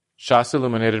Shas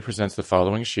Illuminated presents the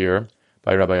following shir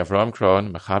by Rabbi Avrohom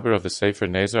Krohn, Mechaber of the Sefer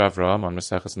Nazir Avrohom on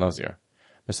Maseches Nazir.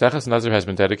 Maseches Nazir has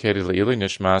been dedicated to Le'ilui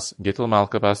Nishmas, Gittel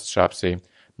Malka Bas Shapsi,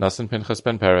 Nasan Pinchas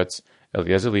ben Peretz,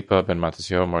 Eliezer Lipa ben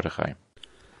Matisyahu Mordechai.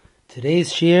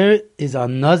 Today's shir is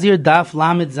on Nazir Daf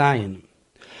Lamed Zayin.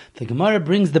 The Gemara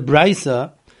brings the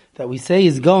brisa that we say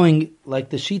is going like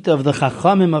the shita of the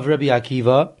Chachamim of Rabbi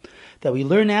Akiva, that we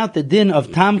learn out the din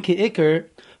of Tam Ke'ikr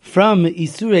from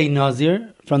Isurei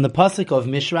Nazir, from the pasuk of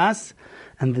Mishras,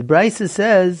 and the brisa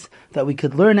says that we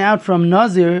could learn out from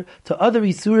Nazir to other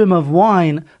Isurim of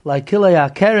wine, like Kilei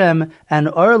HaKerem and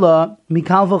Orla,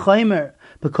 Mikal V'chaimer,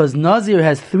 because Nazir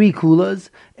has three kulas,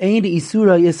 Ein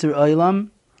Isurai Isur Oilam,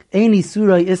 Ein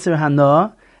Isurai Isur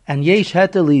Hana, and Yesh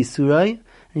Heter Isurai, and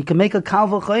you can make a Kal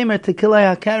V'chaimer to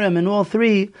Kilei HaKerem in all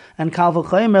three, and Kal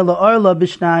V'chaimer LaOrla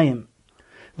B'shnayim.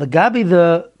 Lagabi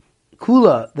the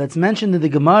kula that's mentioned in the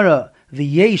Gemara, the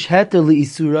Yesh Heter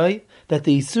Isurai, that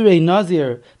the Isurei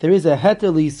Nazir, there is a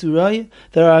Heter Isurai,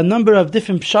 there are a number of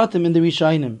different pshatim in the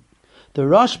Rishonim. The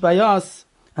Rosh Bayas,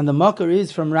 and the Makar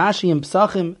is from Rashi and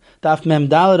Psachim, Daf Mem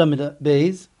Daled Amid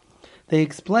Beis, they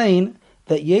explain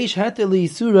that Yesh Heter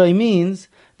Isurai means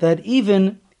that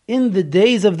even in the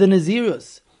days of the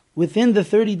Nazirus, within the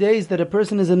 30 days that a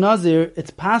person is a Nazir,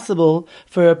 it's possible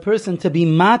for a person to be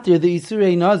matir the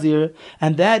Isurei Nazir,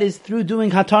 and that is through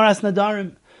doing Hataras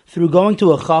Nadarim, through going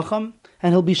to a Chacham,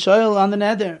 and he'll be shoyal on the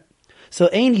Neder. So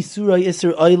Ein Isurai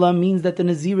Isur Oila means that the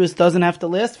Nazirus doesn't have to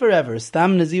last forever.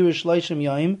 Stam Nazirus Shloishim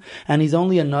Yaim, and he's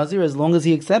only a Nazir as long as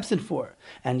he accepts it for.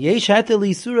 And Yesh Heter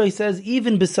Isurai says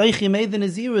even B'Soich Yimei the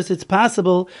Nazirus, it's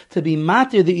possible to be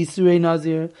matir the Isurei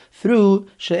Nazir through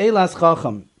She'elas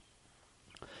Chacham.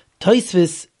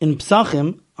 Tosfos in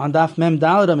Psachim, on Daf Mem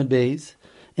Daled Amid Beis,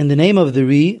 in the name of the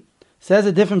Ri, says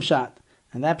a different pshat.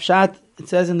 And that pshat, it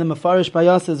says in the Mefarish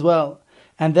Bayas as well.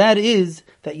 And that is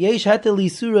that Yesh Heter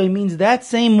Isurai means that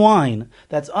same wine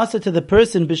that's also to the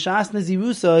person B'Shas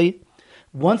Nazirusai,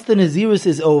 once the Nazirus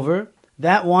is over,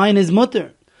 that wine is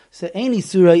mutter. So Ein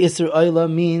Isurai Isur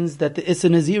Oila means that the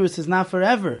Isur Nazirus is not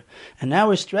forever. And now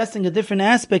we're stressing a different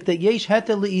aspect that Yesh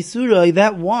Heter Isurai,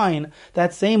 that wine,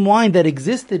 that same wine that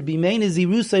existed, Bimei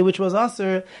Nazirusai, which was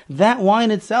Asur, that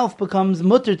wine itself becomes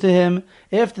mutter to him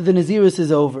after the Nazirus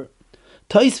is over.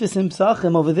 Tosfos in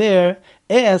Psachim over there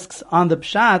asks on the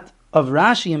pshat of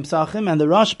Rashi in Psachim and the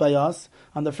Rosh Bayas,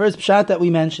 on the first pshat that we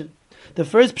mentioned. The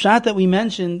first pshat that we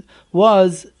mentioned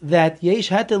was that Yesh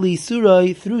Heter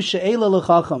Isurai through She'ela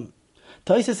L'Chacham.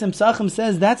 Tosfos in Psachim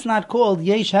says that's not called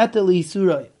Yesh Heter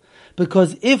Isurai,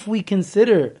 because if we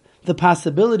consider the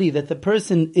possibility that the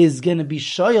person is going to be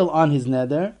shoyal on his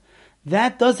neder,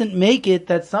 that doesn't make it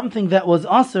that something that was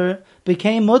aser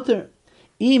became mutter.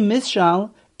 I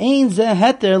mishal ein zeh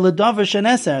heter l'davar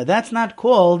sheneser. That's not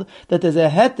called that there's a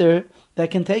heter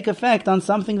that can take effect on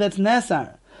something that's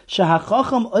nesar.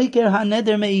 Shehachacham oiker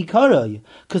haneder meikaroy,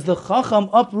 because the chacham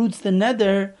uproots the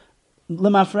neder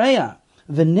lemafreya.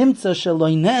 V'nimtza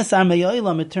sheloi nesar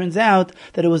meyolam. It turns out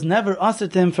that it was never aser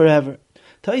to him forever.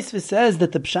 Tosfos says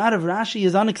that the pshat of Rashi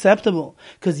is unacceptable,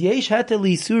 because Yesh Heter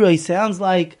Isurai sounds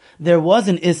like there was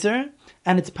an iser,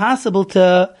 and it's possible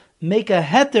to make a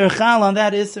heter chal on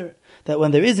that iser. That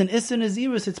when there is an Isser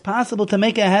Nazirus, it's possible to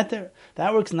make a heter.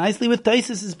 That works nicely with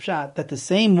Tosfos' pshat, that the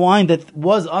same wine that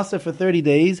was Asr for 30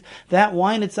 days, that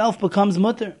wine itself becomes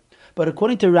mutter. But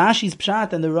according to Rashi's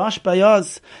pshat and the Rosh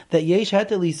Bayaz, that Yesh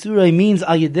Heter Isurai means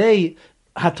al yedei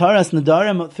Hataras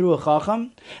Nadarim through a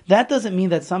Chacham, that doesn't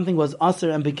mean that something was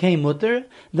Asr and became mutter.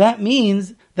 That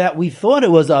means that we thought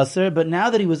it was Asr, but now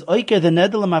that he was Oiker the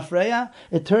Nedel Mafreya,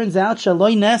 it turns out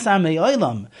Shaloi Nesar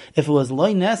Me'olam. If it was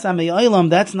Loi Nesar Me'olam,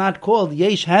 that's not called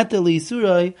Yesh Heter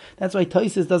Isurai. That's why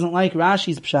Tosfos doesn't like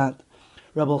Rashi's pshat.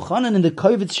 Rabbi Chanan in the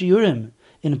Kovetz Shiurim,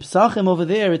 in Psachim over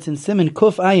there, it's in Siman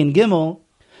Kuf Ayin Gimel,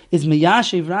 is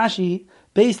Meyashiv Rashi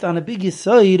based on a big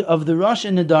yisoid of the Rosh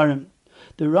and Nadarim.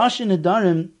 The Rosh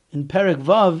Nadarim in Perek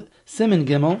Vav, Siman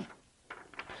Gimel,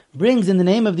 brings in the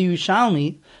name of the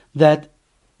Yerushalmi that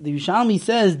the Yerushalmi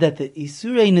says that the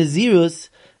Isurei Nazirus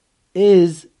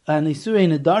is an Isurei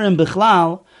Nadarim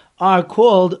Bichlal are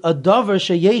called a Dover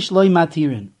Sheyesh Loi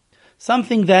Matirin,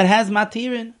 something that has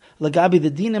Matirin. Lagabi the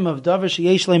dinim of Dover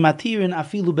Sheyesh Loi Matirin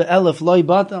afilu be'elef Loi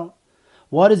Batal.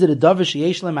 What is it, a davar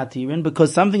sheyesh le matirin?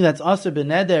 Because something that's aser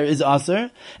beneder is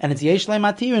aser, and it's yesh le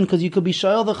matirin because you could be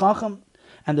shoyal the chacham.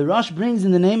 And the Rosh brings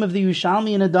in the name of the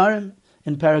Yerushalmi in Adarim,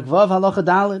 in Perek Vav Halacha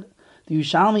Daled. The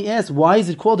Yerushalmi asks, why is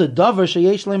it called a davar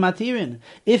sheyesh le matirin?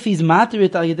 If he's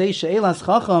matirit al yedei she'elas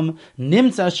chacham,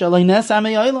 nimtza shaloi nesar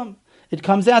me'olam. It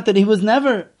comes out that he was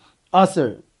never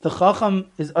aser the Chacham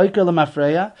is Oiker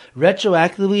L'Mafreya.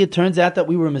 Retroactively, it turns out that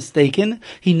we were mistaken.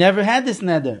 He never had this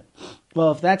neder.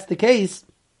 Well, if that's the case,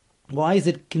 why is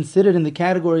it considered in the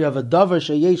category of a Davar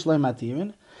Sheyesh Lo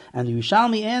Matirin? And the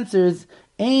Yerushalmi answers,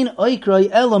 Ein Oiker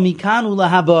Elo Mikanu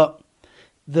Lahaba.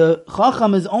 The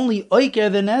Chacham is only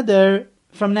Oiker the neder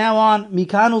from now on,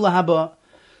 Mikanu Lahaba.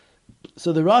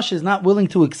 So the Rosh is not willing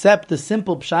to accept the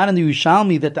simple pshat in the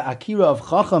Yerushalmi that the Akira of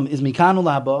Chacham is Mikanu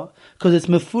Lahaba, because it's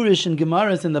mefurish in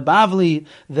Gemaras in the Bavli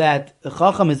that the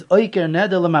Chacham is Oiker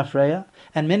Neder L'Mafreya,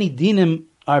 and many dinim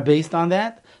are based on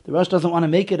that. The Rosh doesn't want to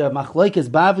make it a machlokes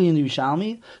Bavli in the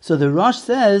Yerushalmi, so the Rosh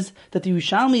says that the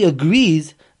Yerushalmi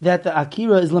agrees that the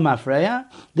Akira is L'Mafreya.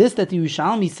 This that the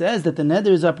Yerushalmi says that the neder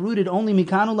is uprooted only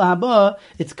Mikanu Lahaba,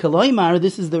 it's Kaloimar,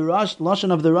 this is the Rosh,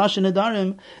 Lashon of the Rosh in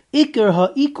Nedarim, Iker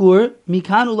ha'Ikur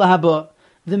Mikanu Lahaba.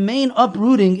 The main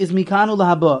uprooting is Mikanu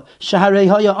Lahaba. Shaharei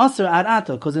haya aser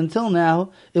arata, because until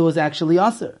now it was actually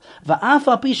aser.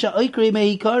 Va'afa pisha oikre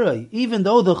me'ikaroi. Even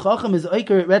though the Chacham is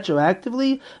oikre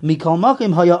retroactively, Mikal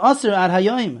makim haya aser ar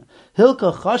hayoim.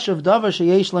 Hilka chashav davar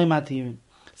sheyesh lo matirin.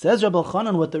 Says Rabbi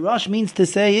Chanan, what the Rosh means to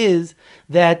say is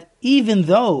that even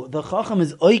though the Chacham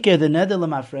is oiker the neder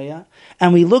l'mafreya,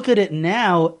 and we look at it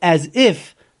now as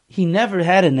if he never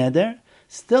had a neder,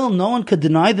 still no one could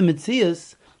deny the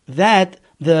mitzias that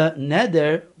the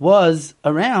neder was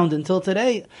around until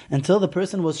today, until the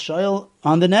person was shoyal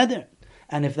on the neder.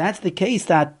 And if that's the case,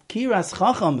 that kiras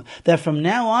chacham, that from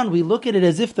now on we look at it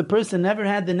as if the person never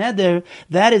had the neder,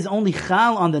 that is only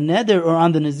chal on the neder or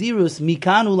on the nazirus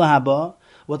mikanu lahaba,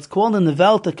 what's called in the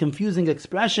Welt a confusing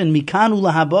expression, mikanu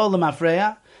lahaba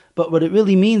l'mafreya. But what it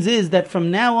really means is that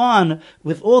from now on,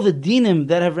 with all the dinim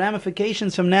that have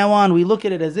ramifications from now on, we look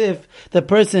at it as if the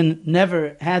person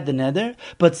never had the neder.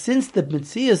 But since the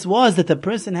mitzias was that the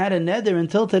person had a neder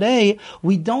until today,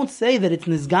 we don't say that it's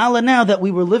nizgala now that we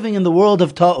were living in the world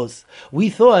of ta'os. We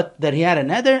thought that he had a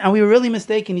neder, and we were really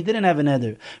mistaken, he didn't have a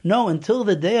neder. No, until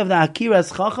the day of the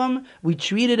Akiras Chacham, we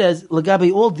treated as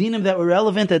lagabi all dinim that were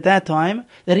relevant at that time,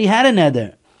 that he had a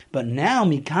neder. But now,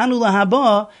 mikanu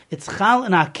lahaba, it's chal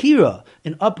and akira,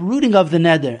 an uprooting of the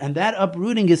neder. And that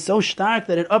uprooting is so stark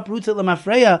that it uproots it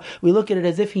l'mafreya. We look at it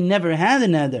as if he never had a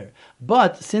neder.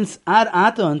 But since ad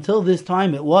ata, until this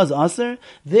time, it was aser,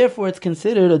 therefore it's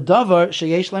considered a davar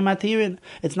sheyesh matirin.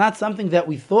 It's not something that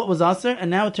we thought was aser, and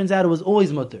now it turns out it was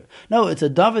always mutter. No, it's a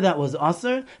davar that was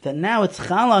aser, that now it's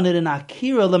chal on it in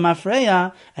akira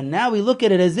l'mafreya, and now we look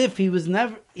at it as if he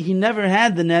never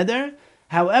had the neder.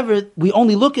 However, we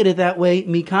only look at it that way,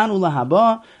 mikanu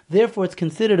lahaba, therefore it's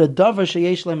considered a davar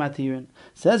sheyesh matirin.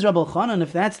 Says Rabbi Chanan,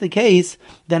 if that's the case,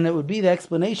 then it would be the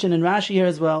explanation in Rashi here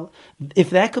as well.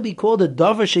 If that could be called a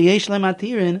davar sheyesh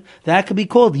matirin, that could be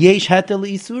called yesh heter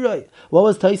l'isurai. What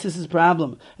was Taisus's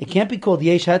problem? It can't be called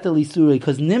yesh heter l'isurai,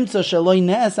 because nimtza shaloi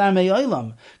ne'esar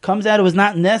me'olam. Comes out it was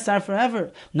not ne'esar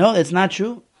forever. No, it's not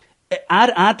true.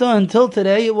 Ad ata until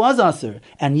today it was aser,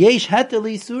 and yesh heter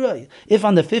l'isurai. If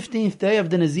on the 15th day of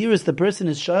the Nazirus the person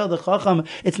is shayal the chacham,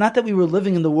 it's not that we were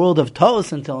living in the world of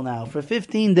Taos until now. For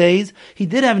 15 days he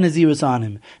did have Nazirus on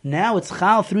him. Now it's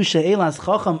chal through she'elas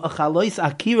chacham achalois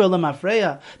akira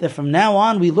l'mafreya, that from now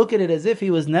on we look at it as if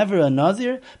he was never a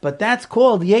Nazir, but that's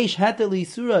called yesh heter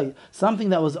l'isurai. Something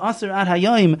that was aser ad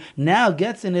hayoim now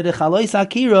gets in it a chalois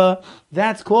akira.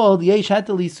 That's called yesh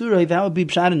heter l'isurai. That would be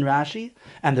pshat in Rashi.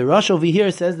 And the Rosh over here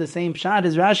says the same pshat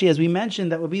as Rashi, as we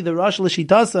mentioned, that would be the Rosh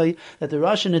L'Shitasai, that the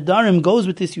Rosh in Nedarim goes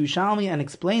with this Yerushalmi and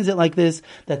explains it like this,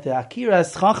 that the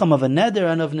Akiras Chacham of a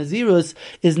Neder and of Nazirus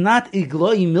is not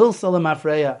Igloi Milsa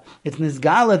L'Mafreya. It's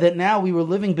Nizgala that now we were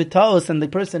living B'Taos and the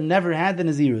person never had the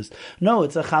Nazirus. No,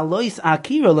 it's a Chalois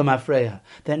Akira L'Mafreya.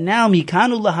 That now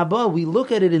Mikanu L'Haba, we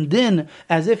look at it in Din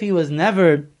as if he was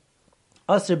never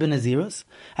Aser ben Nazirus.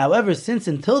 However, since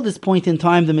until this point in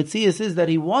time the Metzias is that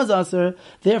he was Aser,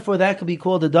 therefore that could be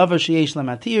called a Davar Sheyesh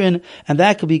Lamatirin, and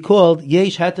that could be called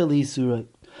Yesh Heter L'Yisura.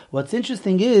 What's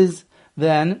interesting is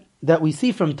then that we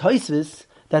see from Tosfos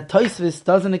that Tosfos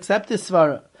doesn't accept this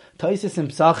svara. Tosfos and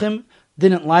Psachim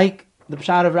didn't like the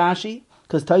pshat of Rashi,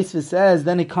 because Tosfos says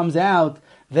then it comes out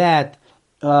that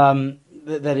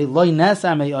that Eloi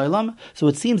Nesa Me'olam. So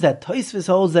it seems that Tosfos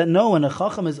holds that no, when a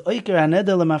Chacham is Oiker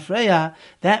Haneder L'Mafreya,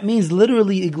 that means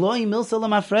literally Igloi Milsa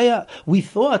L'Mafreya. We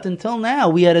thought until now,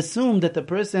 we had assumed that the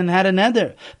person had a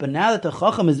neder. But now that the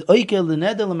Chacham is Oiker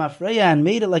L'Neder L'Mafreya and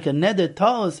made it like a neder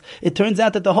Taos, it turns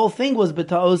out that the whole thing was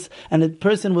B'Taos and the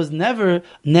person was never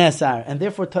Nesar. And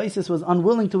therefore Tosfos was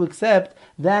unwilling to accept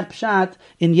that pshat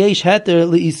in Yesh Heter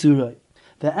L'Isurai.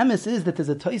 The emes is that there's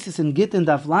a Tosfos in Gittin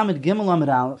Daf Lamed Gimel Amid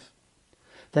Aleph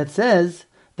that says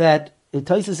that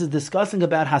Taisus is discussing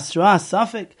about hasra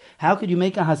safek. How could you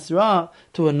make a hasra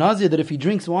to a nazir that if he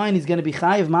drinks wine he's going to be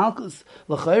chayiv malchus?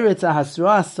 L'chayr it's a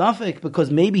hasra safek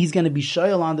because maybe he's going to be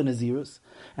shayel on the nazirus.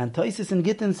 And Taisus in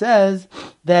Gittin says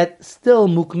that still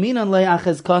mukminan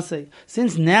le'achez kasei.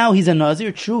 Since now he's a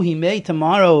nazir, true he may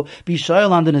tomorrow be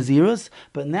shayel on the nazirus,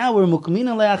 but now we're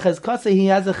mukminan le'achez kasei. He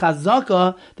has a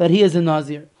chazaka that he is a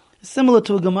nazir. Similar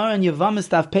to a Gemara in Yevamos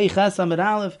Taf Pei Ches Amud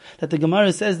Aleph, that the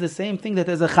Gemara says the same thing, that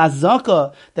there's a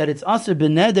chazaka that it's aser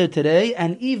b'neder today,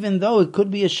 and even though it could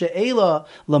be a she'ela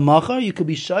lamachar, you could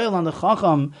be shayel on the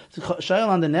chacham, shayel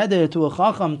on the neder to a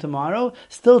chacham tomorrow,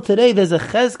 still today there's a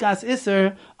chezkas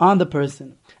iser on the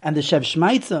person. And the Sheb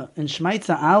Shmaitza, in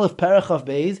Shmaitza Aleph Parachav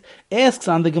Beis, asks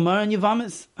on the Gemara in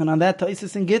Yevamos, and on that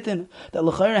Taisus in Gittin, that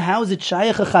l'chayr, how is it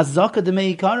shayach a chazaka de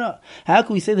meikara? How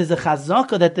can we say there's a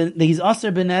chazaka that he's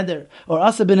aser b'neder, or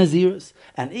aser b'nazirus?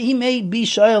 And he may be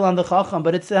shayel on the chacham,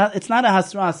 but it's not a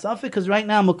hasra asafik, because right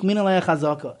now, mukmina le'a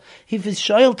chazaka. If he's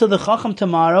shayel to the chacham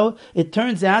tomorrow, it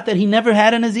turns out that he never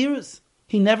had a nazirus.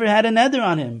 He never had a neder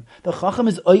on him. The chacham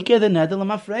is oiker the neder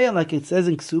l'mafreya, like it says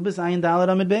in Ksubas Ayin Daled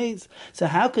Amud Beis. So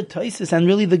how could Taisus and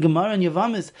really the Gemara and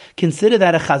Yevamos consider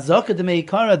that a chazaka de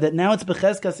meikara, that now it's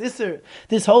becheskas iser?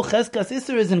 This whole cheskas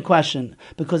iser is in question,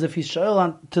 because if he's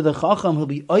shoyel to the chacham, he'll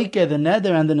be oiker the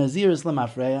neder and the nazirus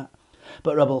l'mafreya.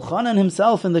 But Rabbi Elchanan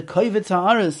himself in the Kovetz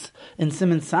Haaretz in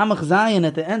Siman Samach Zayin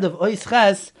at the end of Ois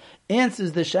Ches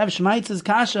answers the Shev Shmaitz's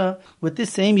kasha with this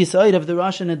same yisoid of the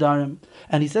Rosh Nedarim.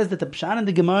 And he says that the Pshan in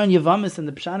the Gemara in Yevamos and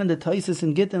the Pshan in the Taisus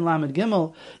in Gittin Lamed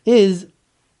Gimel is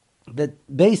that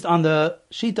based on the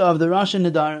Shita of the Rosh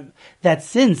Nedarim, that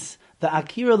since the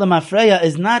Akira Lamafreya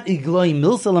is not Igloi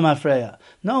Milsa Lamafreya.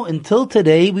 No, until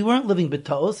today, we weren't living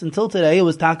B'tos. Until today, it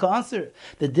was Taka Aser.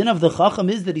 The din of the Chacham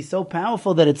is that he's so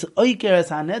powerful that it's Oiker as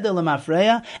HaNeder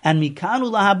Lamafreya, and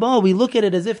Mikanu Lahaba, we look at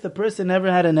it as if the person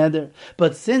never had a neder.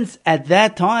 But since at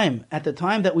that time, at the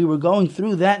time that we were going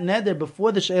through that neder,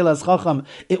 before the She'elas Chacham,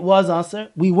 it was Aser,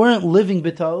 we weren't living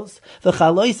B'tos, the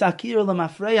Chalois Akira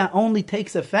Lamafreya only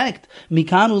takes effect,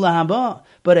 Mikanu Lahaba.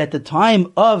 But at the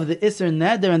time of the Isser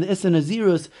Neder and the Isser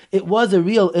Nazirus, it was a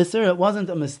real Isser, it wasn't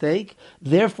a mistake.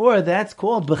 Therefore, that's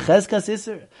called Bechezkas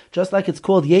Isser. Just like it's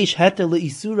called Yesh Heter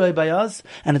Le'Isurai by us,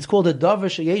 and it's called a Davar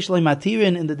Sheyesh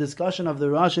Le'Matirin in the discussion of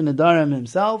the Rosh Nedarim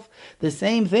himself. The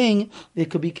same thing, it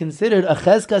could be considered a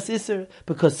Chezkas Isser,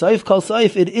 because Saif Kol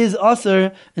Saif, it is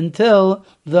Aser until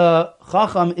the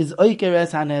Chacham is Oiker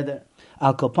Es HaNeder.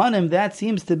 Al Kopanim, that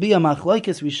seems to be a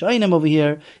machlokes Rishonim over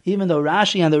here, even though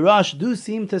Rashi and the Rosh do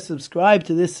seem to subscribe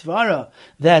to this svara,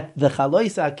 that the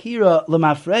Chalois Akira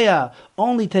Lamafreya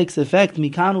only takes effect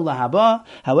Mikanu Lahaba.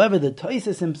 However, the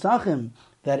Taisus in Psachim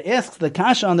that asks the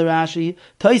Kasha on the Rashi,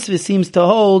 Taisus seems to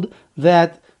hold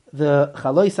that the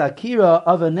Chalois Akira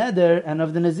of a Neder and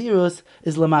of the Nazirus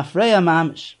is Lamafreya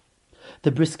Mamish. The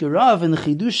Brisker Rav in the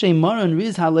Chidushei Moran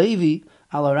Riz Halevi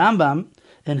al Rambam,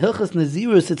 in Hilchas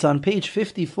Nazirus, it's on page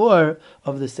 54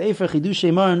 of the Sefer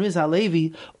Chidushei Moran Riz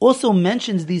Halevi, also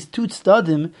mentions these two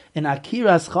tzadim in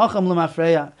Akiras Chacham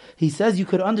Lemafreya. He says you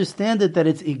could understand it that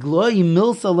it's Igloi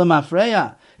Milsa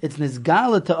Lemafreya. It's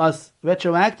Nizgala to us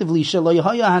retroactively, Shelo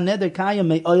Yehoya HaNeder Kayim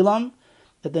Me'olam,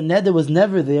 that the neder was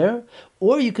never there.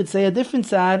 Or you could say a different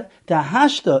side,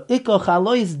 Tahashta Iko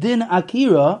Chalois Din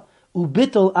Akira,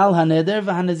 Ubitol al haneder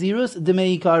v'hanazirus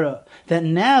demeikara. That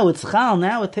now it's chal,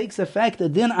 now it takes effect a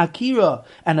din akira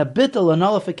and a bitol, a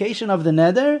nullification of the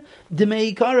neder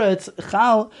demeikara. It's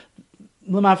chal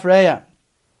l'mafreya.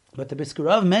 But the Brisker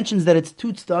Rav mentions that it's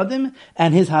two tzadim,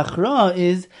 and his hachra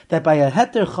is that by a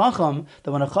heter chacham,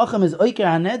 that when a chacham is oiker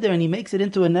haneder and he makes it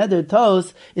into a neder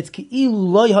tos, it's ki'ilu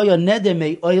loy hoya neder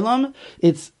mei oilam.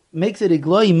 It makes it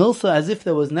igloi milsa as if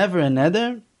there was never a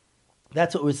neder.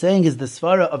 That's what we're saying is the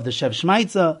svara of the Shev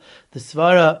Shmaitza, the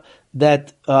svara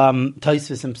that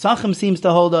Tosfos and Psachim seems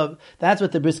to hold of. That's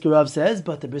what the Brisker Rav says,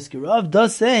 but the Brisker Rav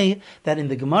does say that in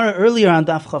the Gemara earlier on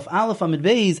Daf Chaf Aleph Amud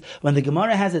Beis, when the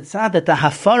Gemara has it said that the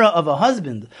hafara of a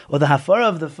husband or the hafara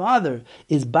of the father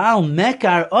is Baal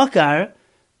Mekar Okar,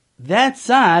 that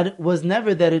sad was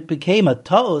never that it became a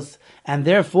toos, and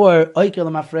therefore oiker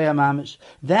lemafreya mamish.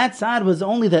 That sad was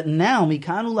only that now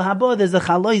mikanu lahabo there's a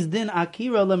chalois din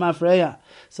akira lemafreya.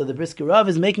 So the Brisker Rav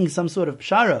is making some sort of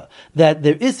pshara that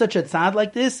there is such a tzad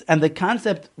like this, and the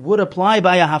concept would apply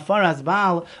by a hafaras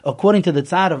baal according to the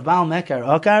tzad of Baal Mekar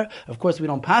Okar. Of course, we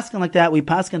don't paskin like that. We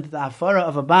paskin that the hafara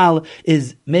of a baal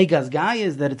is megas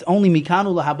gayas, that it's only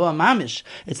mikanu lahabo mamish.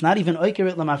 It's not even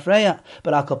oiker lemafreya.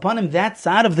 But al kapanim, that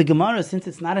tzad of the Gemara, since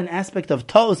it's not an aspect of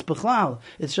tos b'chlal,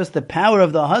 it's just the power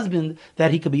of the husband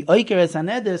that he could be oiker es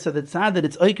haneder, so the tzad that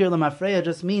it's oiker lemafreya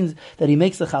just means that he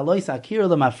makes a chalois akir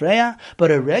lemafreya, but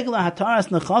a regular hataras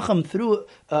nechacham through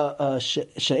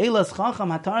she'elas chacham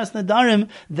hataras nedarim,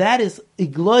 that is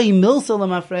igloi milsa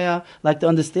lemafreya, like the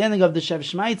understanding of the Shev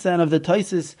Shmaitza and of the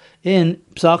Toisis in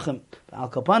Psachim. Al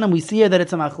Kapanim, we see here that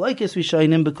it's a machlokes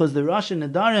Rishonim because the Rosh in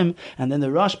Nedarim and then the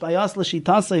Rosh Bayas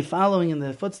L'Shitasei, following in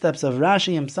the footsteps of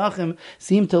Rashi and Psachim,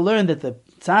 seem to learn that the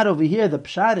tzad over here, the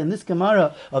pshat in this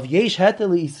Gemara of Yesh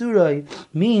Heteli Isuroi,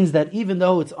 means that even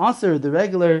though it's aser, the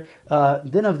regular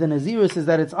din of the Nazirus is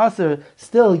that it's aser,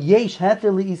 still Yesh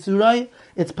Heteli Isuroi,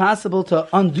 it's possible to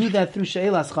undo that through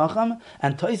She'elas Chacham,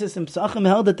 and Toises and Psachim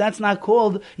held that that's not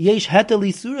called Yesh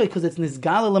Heteli Isuroi because it's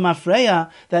Nizgala L'Mafreya,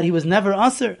 that he was never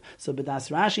aser. So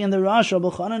B'das Rashi and the Rosh, Rabbi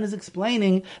Chanan is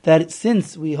explaining that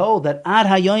since we hold that Ad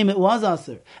Hayoim it was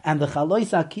aser, and the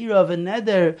Chalois Akira of a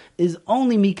Neder is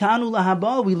only Mikanu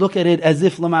Lahaba, we look at it as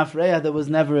if L'Mafreya there was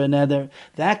never a Neder.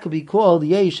 That could be called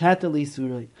Yesh Heteli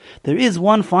Isuroi. There is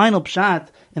one final pshat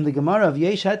in the Gemara of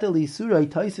Yesh Heteli Isuroi.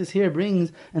 Taisus here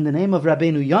brings in the name of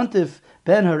Rabbeinu Yontif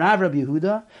ben Harav Rabbi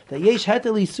Yehuda that Yesh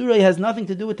Heteli Isuroi has nothing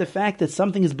to do with the fact that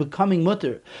something is becoming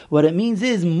mutter. What it means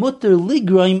is mutter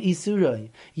ligroim isuroi.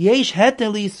 Yesh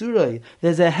Heteli Isuroi.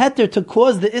 There's a heter to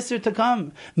cause the isur to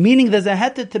come, meaning there's a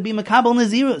heter to be makabel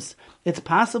nazirus. It's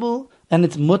possible and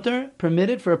it's mutter,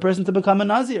 permitted for a person to become a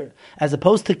nazir, as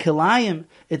opposed to kilayim.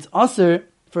 It's usur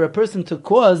for a person to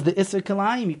cause the Isser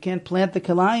Kalayim. You can't plant the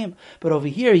Kalayim. But over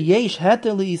here, Yesh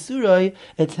Heter Li Isuroi,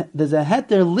 there's a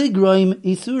Heter Ligroim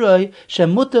Isuroi,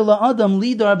 Shemuter La'adam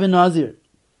Lidar Ben Nazir.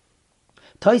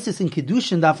 Taisus in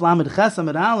Kedushin, Daf Lamed Ches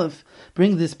Amud Aleph,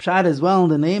 bring this pshat as well in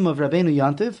the name of Rabbeinu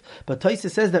Yontif, but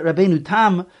Taisus says that Rabbeinu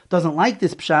Tam doesn't like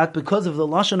this pshat because of the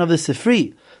Lashon of the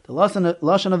Sifri. The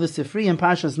Lashon of the Sifri in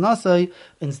Parshas Nasai,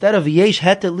 instead of Yesh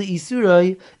Heter Li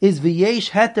Isuroi, is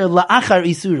V'yesh Heter La'achar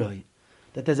Isuroi.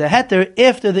 That there's a heter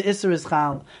after the Isser is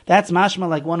chal. That's mashma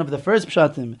like one of the first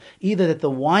pshatim. Either that the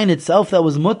wine itself that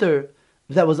was mutter,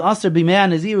 that was aser b'mei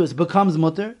nazirus, becomes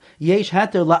mutter, yesh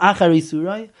heter la'achar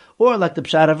isurai, or like the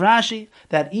pshat of Rashi,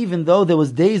 that even though there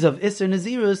was days of Isser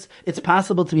Nazirus, it's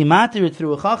possible to be matir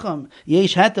through a chacham,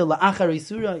 yesh heter la'achar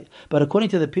isurai. But according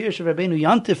to the Pirush of Rabbeinu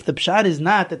Yontif, the pshat is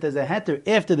not that there's a heter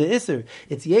after the Isser.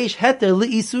 It's yesh heter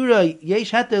li'isurai,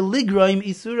 yesh heter ligroim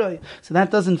isurai. So that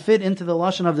doesn't fit into the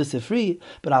Lashon of the Sifri,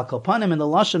 but al kopanim in the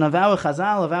Lashon of our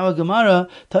Chazal, of our Gemara,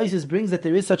 Taisus brings that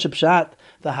there is such a pshat.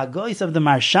 The Hagois of the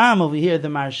Marsham over here, the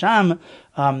Marsham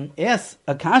asks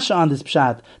a kasha on this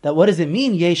pshat, that what does it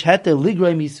mean, yesh heter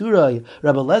ligroim isurai?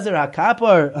 Rabbi Lezer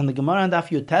HaKapar on the Gemara and Daf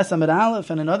Yutes Amud Aleph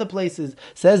and in other places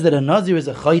says that a Nazir is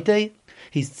a choyte.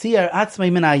 He's tziyar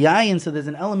atzmei min hayayin, so there's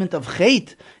an element of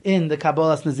chait in the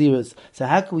Kabbalas Nazirus. So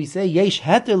how can we say yesh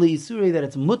heter li isurei, that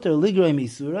it's mutter ligroim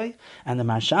isurei? And the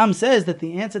Marsham says that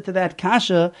the answer to that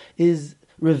kasha is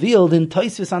revealed in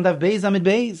Tosfos on Daf Beis Amid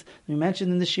Beis. We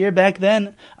mentioned in the shir back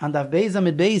then on Daf Beis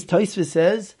Amid Beis, Tosfos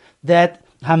says that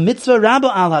ha-mitzvah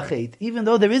rabba al ha-chet, even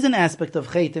though there is an aspect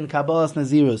of chet in Kabbalas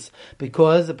Nazirus,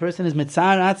 because a person is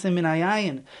mitzar atzim min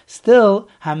hayayin, still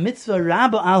ha-mitzvah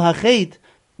rabba al ha-chet,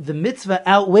 the mitzvah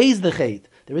outweighs the chet.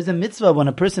 There is a mitzvah when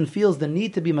a person feels the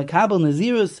need to be makabel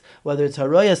nazirus, whether it's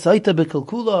haroya saita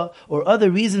bekalkula or other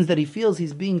reasons that he feels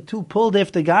he's being too pulled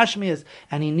after gashmias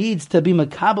and he needs to be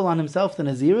makabel on himself the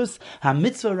nazirus. Ha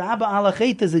mitzvah rabba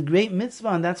alachet is a great mitzvah,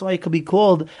 and that's why it could be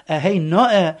called a hey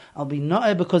noeh. I'll be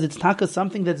noeh because it's taka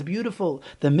something that's beautiful.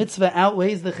 The mitzvah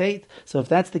outweighs the chet. So if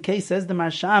that's the case, says the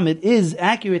Marsham, it is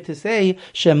accurate to say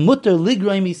shemuter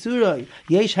ligroim isurai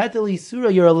yesh hetel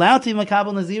isurai. You're allowed to be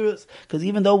makabel nazirus, because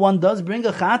even though one does bring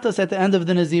a chatas at the end of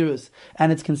the Nazirus,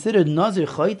 and it's considered Nazir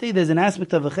Choyte, there's an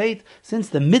aspect of a Chait, since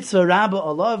the mitzvah rabba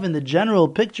alav in the general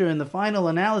picture, in the final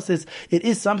analysis, it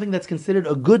is something that's considered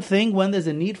a good thing when there's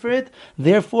a need for it,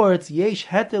 therefore it's yesh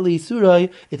heteli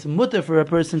surai, it's mutter for a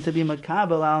person to be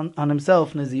makabel on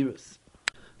himself Nazirus.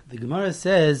 The Gemara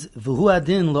says, V'hu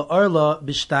adin la'arla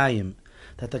b'shtayim,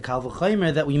 that the kal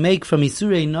v'chaymer that we make from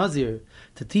Isurei Nazir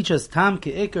to teach us tam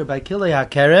ke'ikr by kilei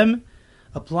hakerem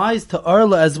applies to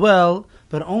Arla as well,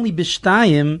 but only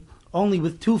b'shtayim, only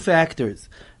with two factors.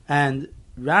 And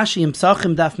Rashi and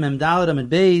Psachim Daf Mem Daled Amid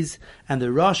Beis and the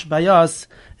Rosh Bayas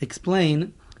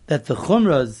explain that the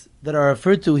chumras that are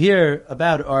referred to here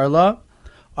about Arla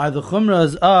are the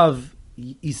chumras of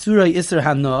Isurei Isser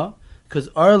Hana, because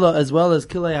Arla as well as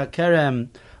Kilei HaKerem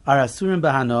are Asurim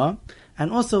Bahana,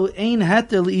 and also Ein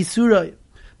Heter Isurei,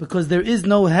 because there is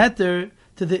no Heter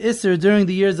to the Isser during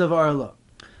the years of Arla.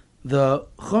 The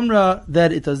chumrah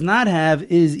that it does not have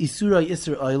is Isura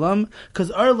Isser Oilam, because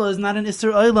Arla is not an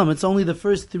Isser Oilam. It's only the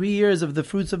first 3 years of the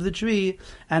fruits of the tree,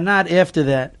 and not after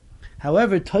that.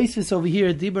 However, Tosfos over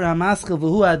here, Dibur HaMaschil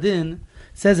V'hu Adin,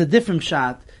 says a different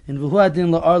shot in V'hu Adin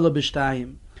La'arla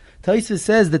B'shtayim. Tosfos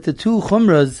says that the two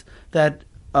chumras that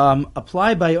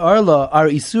apply by Arla are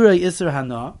Isurei Isur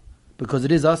Hana, because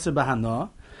it is Asur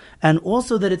B'Hana, and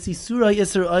also that it's Isurei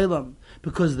Isur Olam,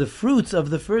 because the fruits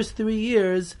of the first 3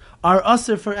 years are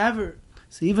Asur forever.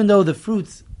 So even though the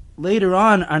fruits later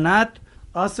on are not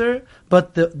Asur,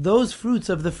 but those fruits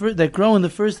of the that grow in the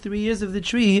first 3 years of the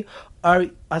tree are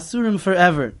Asurim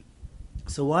forever.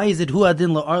 So why is it Hu Adin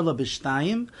La'arla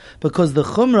B'Shtayim? Because the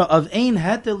Chumrah of Ein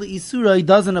Heter L'Isurai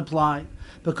doesn't apply.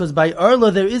 Because by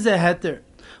Arla there is a Heter.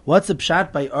 What's a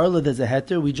pshat by Arla there's a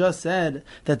Heter? We just said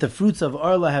that the fruits of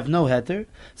Arla have no Heter.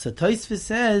 So Tosfos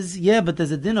says, yeah, but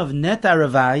there's a din of Net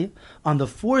Aravai. On the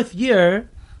 4th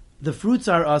year, the fruits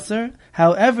are Asr.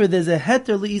 However, there's a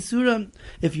Heter L'Isurim.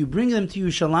 If you bring them to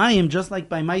Yerushalayim, just like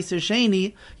by Meiser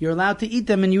Sheni, you're allowed to eat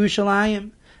them in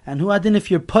Yerushalayim. And Hu Adin,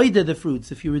 if you're paida the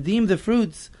fruits, if you redeem the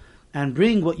fruits and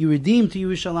bring what you redeem to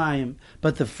Yerushalayim,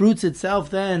 but the fruits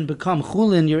itself then become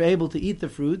chulin, you're able to eat the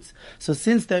fruits. So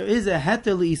since there is a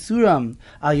heter l'isuram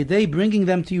al yedei bringing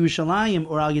them to Yerushalayim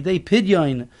or al yedei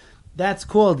pidyon, that's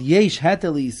called yesh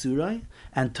heter l'isurai.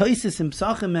 And Tosfos in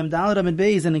Psachim Mem Daled Amid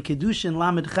Beis and in Kedushin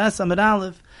Lamed Ches Amid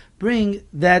Aleph bring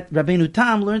that Rabbeinu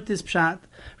Tam learned this pshat.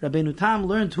 Rabbeinu Tam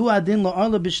learned Hu Adin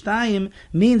La'arla B'Shtayim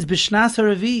means B'Shnas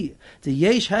HaRavi. The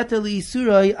Yesh Heter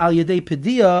L'Yisurai Al Yedei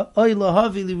Pedia Oy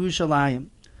Lahavi L'Yerushalayim.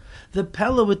 The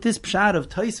pella with this pshat of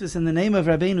Tosfos in the name of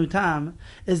Rabbeinu Tam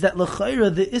is that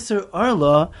L'Chayra the Isser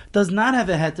Arla does not have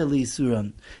a Heter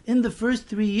L'Yisuram. In the first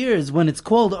 3 years when it's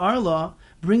called Arla,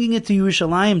 bringing it to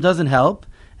Yerushalayim doesn't help,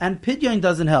 and Pidyon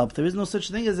doesn't help. There is no such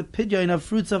thing as a Pidyon of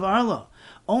fruits of Arla.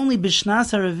 Only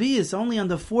B'Shnas HaRavius, only on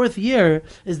the 4th year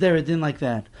is there a din like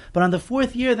that. But on the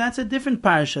 4th year, that's a different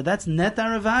parsha. That's Net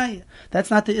Aravai. That's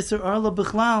not the Isser Arla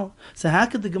B'chlal. So how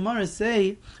could the Gemara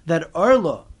say that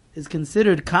Arla is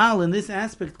considered Kal in this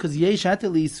aspect because Yesh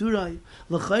Heter L'Yisurai?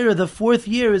 L'chayra, the 4th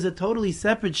year is a totally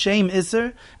separate Shem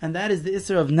Isser, and that is the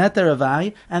Isser of Net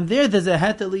Aravai, and there's a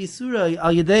Heter L'Yisurai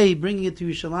Al Yedei, bringing it to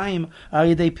Yerushalayim, Al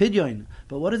Yedei Pidyon.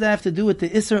 But what does that have to do with the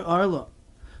Isser Arla?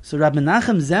 So Rabbi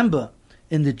Menachem Zemba,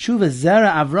 in the Tshuva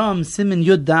Zera Avrohom Simin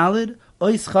Yud Dalid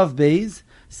Ois Chav Beis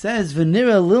says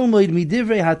V'nira Lilmoid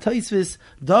Midivrei HaTosfos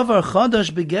Davar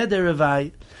Chodosh Begeder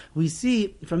Revai. We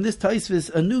see from this Tosfos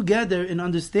a new gather in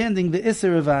understanding the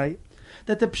Isser Revai,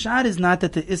 that the pshat is not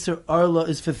that the Isser Arla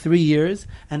is for 3 years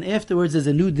and afterwards there's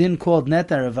a new din called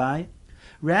Neta Revai.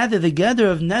 Rather, the gather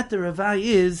of Neta Revai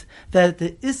is that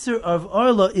the Isser of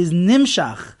Arla is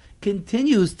Nimshach,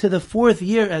 continues to the 4th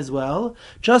year as well.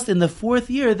 Just in the 4th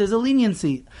year, there's a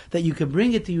leniency that you can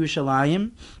bring it to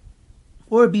Yerushalayim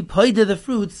or be paida the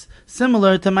fruits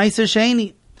similar to Meiser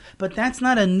Sheni. But that's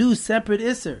not a new separate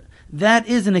Isser. That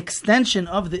is an extension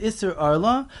of the Isser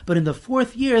Arla, but in the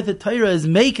 4th year, the Torah is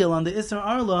makel on the Isser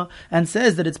Arla and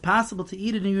says that it's possible to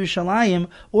eat it in Yerushalayim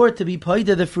or to be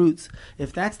paida the fruits.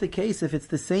 If that's the case, if it's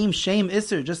the same Shem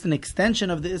Isser, just an extension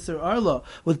of the Isser Arla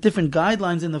with different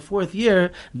guidelines in the 4th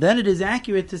year, then it is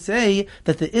accurate to say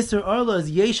that the Isser Arla is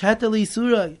Yesh Heter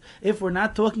L'Yisurai. If we're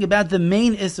not talking about the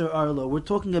main Isser Arla, we're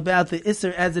talking about the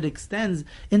Isser as it extends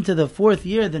into the 4th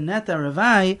year, the Neta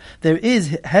Ravai, there is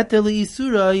Heter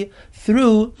L'Yisurai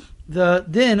through the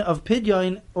din of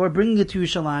Pidyon or bringing it to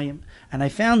Yerushalayim. And I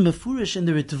found Mefurish in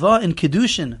the Ritva in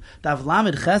Kedushin, Dav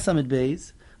Lamed Ches Amid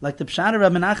Beis, like the Pshat of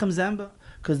Rabbi Menachem Zemba,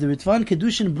 because the Ritva in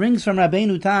Kedushin brings from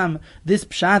Rabbeinu Tam this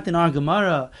Pshat in our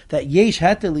Gemara that Yesh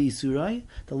Heter L'Yisurai.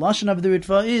 The Lashon of the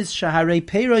Ritva is Shaharei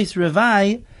Peiros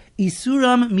Revai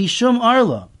Isuram Mishum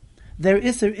Arla. Their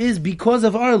Isser is because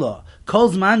of Arla. Kol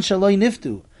Zman Shaloi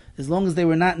Niftu, as long as they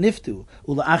were not Niftu.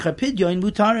 Ula Achar Pidyon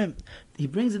Mutarim. He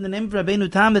brings in the name of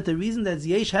Rabbeinu Tam that the reason that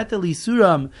Yesh Heter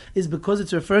L'Yisuram is because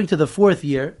it's referring to the 4th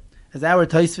year, as our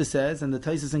Tosfos says, and the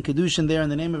Tosfos in Kedushin there in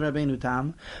the name of Rabbeinu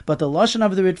Tam. But the Lashon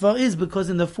of the Ritva is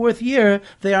because in the 4th year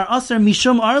they are Asar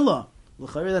Mishum Arla.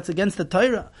 That's against the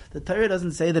Torah. The Torah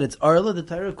doesn't say that it's Arla, the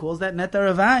Torah calls that Neta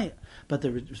Ravai. But the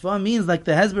Ritva means, like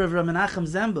the Hezber of Rabbi Menachem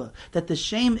Zemba, that the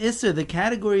Shem Isser, the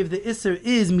category of the Isser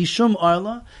is Mishum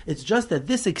Arla. It's just that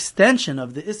this extension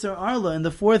of the Isser Arla in the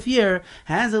 4th year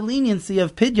has a leniency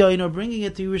of Pidyon or bringing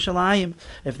it to Yerushalayim.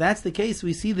 If that's the case,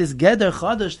 we see this Geder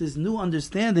Chadash, this new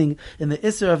understanding in the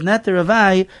Isser of Neta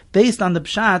Ravai based on the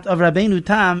Pshat of Rabbeinu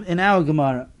Tam in our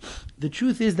Gemara. The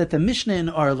truth is that the Mishnah in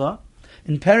Arla,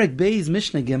 in Perek Beis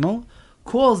Mishnah Gimel,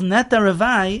 calls Neta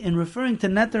Ravai, in referring to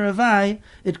Neta Ravai,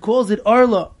 it calls it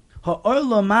Arla.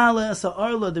 Ha-Arla Ma'ala Asa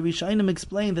Arla, the Rishonim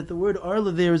explain that the word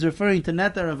Arla there is referring to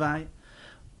Neta Ravai.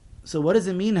 So what does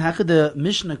it mean? How could the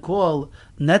Mishnah call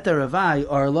Neta Ravai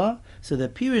Arla? So the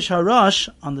Pirish Harash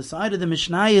on the side of the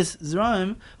Mishnayis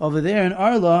Zraim over there in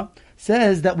Arla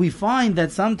says that we find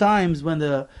that sometimes when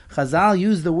the Chazal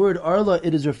use the word Arla,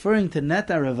 it is referring to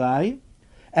Neta Ravai,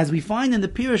 as we find in the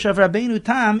Pirish of Rabbeinu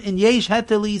Tam in Yesh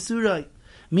Heteli Surai.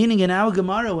 Meaning in our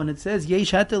Gemara, when it says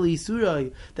Yesh Heteli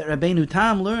Surai, that Rabbeinu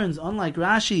Tam learns, unlike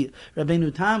Rashi,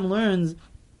 Rabbeinu Tam learns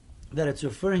that it's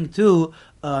referring to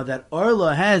that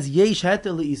Arla has Yesh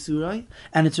Heteli Isurai,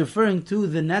 and it's referring to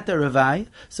the Neta Ravai.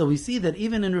 So we see that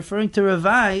even in referring to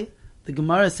Ravai, the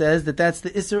Gemara says that that's the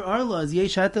Isur Arla, is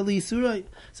Yesh Heteli Isurai.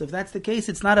 So if that's the case,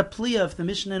 it's not a pliya if the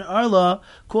Mishnah in Arla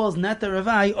calls Neta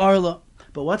Ravai Arla.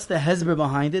 But what's the hezber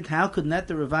behind it? How could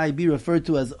Neta Ravai be referred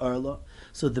to as Arla?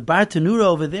 So the Bar Tanura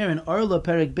over there in Arla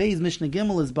Perek Beis Mishnah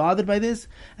Gimel is bothered by this,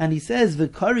 and he says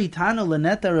V'kari Tana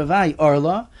LeNeta Ravai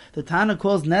Arla. The Tana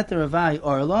calls Neta Ravai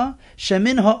Arla.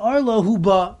 Shemin HaArla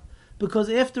Huba, because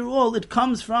after all it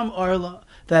comes from Arla.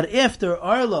 That after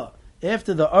Arla,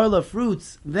 after the Arla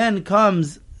fruits, then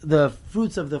comes the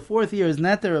fruits of the fourth year is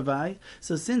Neta Ravai.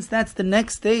 So since that's the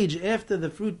next stage after the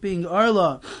fruit being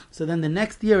Arla, so then the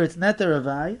next year it's Neta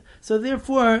Ravai. So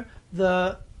therefore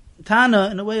the Tana,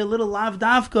 in a way a little lav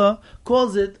davka,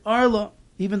 calls it Arla,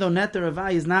 even though Neta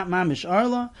Ravai is not mamish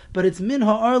Arla, but it's min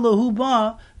ha'arla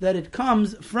huba, that it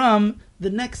comes from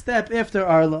the next step after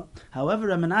Arla. However,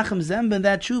 Menachem Zemben,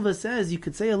 that tshuva says you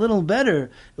could say a little better,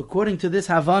 according to this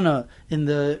Havana in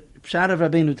the Pshat of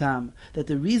Rabbeinu Tam, that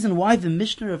the reason why the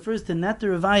Mishnah refers to Neta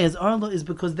Ravai as Arla is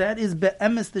because that is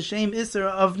be'emes the shem Isra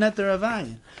of Neta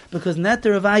Ravai. Because Neta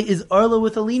Ravai is Arla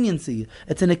with a leniency.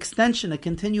 It's an extension, a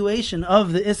continuation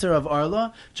of the Isra of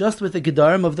Arla, just with the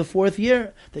Gedarim of the fourth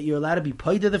year, that you're allowed to be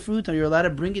paid to the fruit, or you're allowed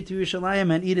to bring it to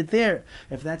Yerushalayim and eat it there.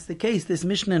 If that's the case, this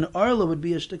Mishnah in Arla would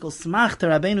be a shtickle smach to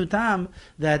Rabbeinu Tam,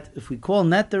 that if we call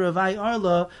Neta Ravai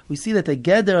Arla, we see that the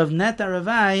Geder of Neta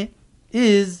Ravai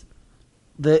is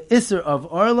the Isser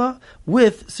of Arla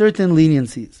with certain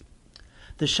leniencies.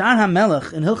 The Shar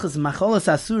HaMelech in Hilchas Macholas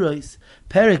Asuros,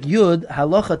 Perek Yud,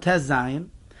 Halacha Tez Zayin,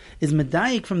 is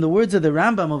medayik from the words of the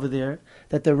Rambam over there,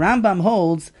 that the Rambam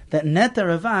holds that Neta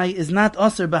Ravai is not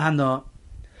Aser Bahana.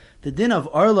 The din of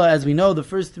Arla, as we know, the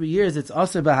first 3 years, it's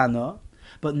Aser Bahana.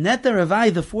 But Neta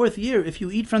Ravai, the fourth year, if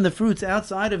you eat from the fruits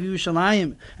outside of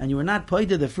Yerushalayim and you are not paid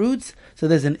to the fruits, so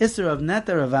there's an Isser of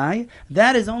Neta Ravai,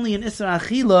 that is only an Isser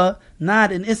Achila,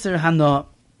 not an Isser Hana.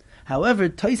 However,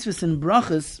 Tosfos in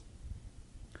Brachos,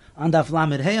 on Daf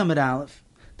Lamed Hey Amud Aleph,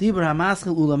 Dibur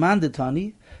HaMaschil Ulaman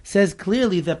Detani, says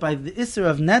clearly that by the Isser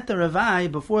of Neta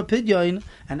Ravai, before Pidyon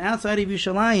and outside of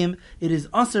Yerushalayim, it is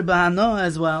Aser Bahana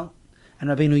as well. And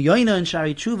Rabbeinu Yoina in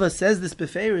Shari Tshuva says this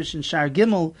beferish in Shar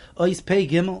Gimel, Ois Pei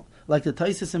Gimel, like the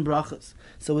Taisus and Brachas.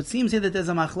 So it seems here that there's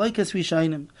a machlokes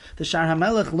Rishonim. The Shar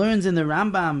HaMelech learns in the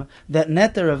Rambam that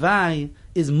Neta Ravai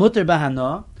is Mutter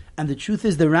Bahana, and the truth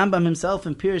is the Rambam himself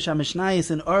in Pirish HaMishnayis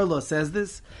in Arla says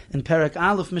this, in Perek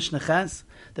Aleph Mishnah Ches.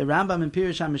 The Rambam in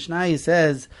Pirish HaMishnayis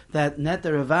says that Neta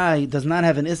Ravai does not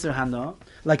have an Isser Hana,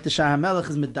 like the Shar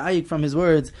HaMelech is medayik from his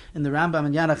words in the Rambam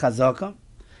in Yana Chazaka.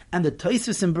 And the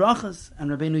Tosfos in Brachas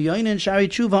and Rabbeinu Yoina and Shari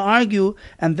Tshuva argue,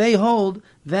 and they hold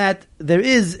that there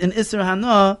is an Isser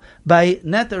Hana by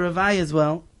Neta Ravai as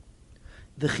well.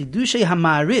 The Chidushei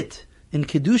HaMarit in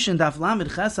Kiddushin Daf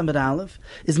Lamed Ches Amud Aleph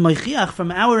is moichiach from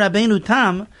our Rabbeinu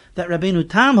Tam, that Rabbeinu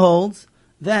Tam holds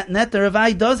that Neta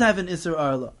Ravai does have an Isser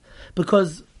Arla.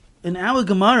 Because in our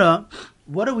Gemara,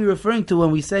 what are we referring to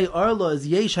when we say Arla is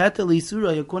Yesh Heteli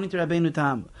Surai according to Rabbeinu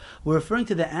Tam? We're referring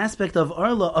to the aspect of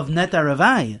Arla of Neta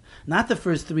Ravai, not the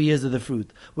first 3 years of the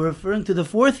fruit. We're referring to the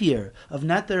fourth year of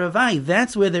Neta Ravai.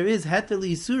 That's where there is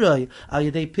Heteli Surai, Al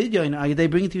Yedei Pidyon, Al Yedei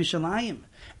bring it to Yerushalayim.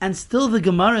 And still the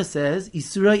Gemara says,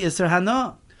 Isurai Isser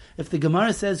Hana. If the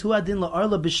Gemara says, Hu adin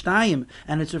la'arla b'shtayim,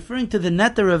 and it's referring to the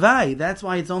Neta Ravai, that's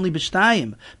why it's only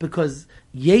b'shtayim, because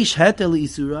Yesh Hetel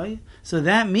Isurai, so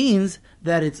that means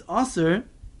that it's Aser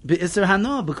b'Isser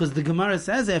Hana, because the Gemara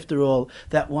says, after all,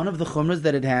 that one of the chumras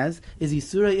that it has is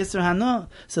Isurai Isser Hana.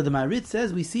 So the Marit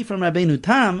says, we see from Rabbeinu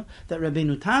Tam, that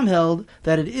Rabbeinu Tam held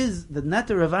that it is, the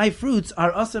Neta Ravai fruits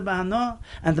are Aser b'Hana,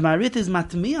 and the Marit is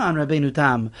matmiya on Rabbeinu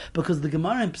Tam, because the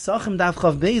Gemara in Pesachim Daf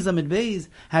Chav Beis Amid Beis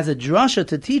has a drasha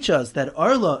to teach us that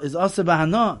Arla is Aser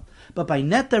b'Hana. But by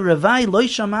Neta Ravai loy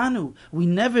shamanu, we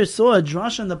never saw a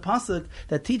drasha in the pasuk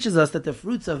that teaches us that the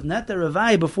fruits of Neta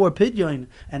Ravai before Pidyon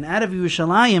and out of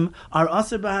Yerushalayim are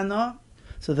Aser b'Hana.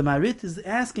 So the Marit is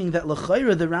asking that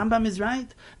l'chayra the Rambam is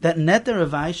right, that Neta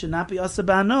Ravai should not be Aser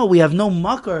b'Hana. We have no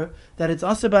makar that it's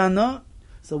Aser b'Hana.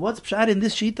 So what's pshat in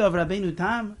this shita of Rabbeinu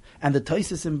Tam? and the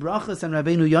Toises in Brachas and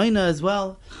Rabbeinu Yoina as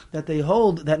well, that they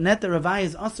hold that Neter Ravai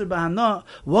is Asur Bahana,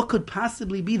 what could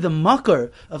possibly be the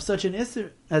makar of such an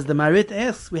Isser? As the Marit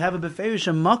asks, we have a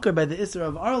Beferish makar by the Isser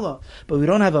of Arla, but we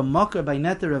don't have a makar by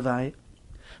Neter Ravai.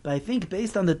 But I think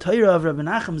based on the Torah of Rabbi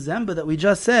Nachum Zemba that we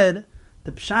just said,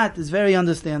 the Pshat is very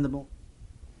understandable.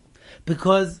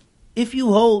 Because if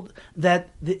you hold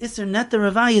that the Isser Neter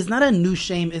Ravai is not a new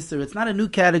shame Isser, it's not a new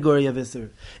category of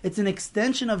Isser, it's an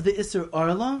extension of the Isser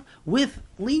Arla with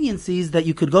leniencies that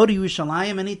you could go to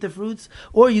Yerushalayim and eat the fruits,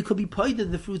 or you could be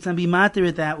poided the fruits and be matir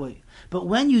it that way. But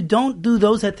when you don't do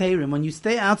those heterim, when you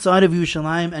stay outside of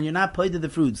Yerushalayim and you're not poided the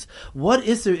fruits, what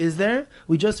Isser is there?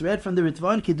 We just read from the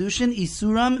Ritvan Kiddushin,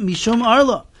 Isuram Mishum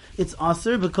Arla. It's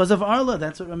Aser because of Arla.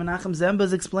 That's what Rabbi Nachum Zemba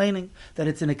is explaining, that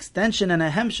it's an extension and a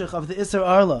hemshech of the Isser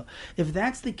Arla. If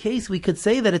that's the case, we could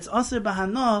say that it's Aser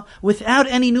Bahana without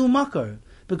any new makar.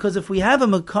 Because if we have a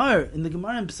makar in the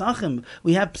Gemara and Psachim,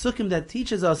 we have psukim that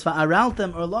teaches us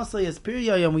va'araltem or lasay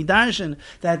espiriyah, and we darshan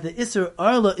that the Isser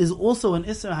Arla is also an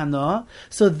Isser Hana,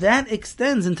 so that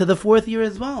extends into the 4th year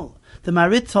as well. The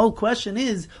Marit's whole question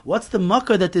is, what's the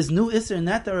makar that this new Isser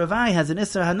Neter Ravai has an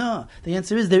Isser Hana? The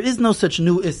answer is, there is no such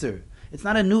new Isser. It's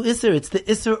not a new Isser, it's the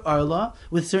Isser Arla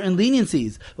with certain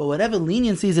leniencies. But whatever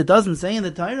leniencies it doesn't say in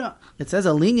the Torah, it says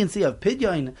a leniency of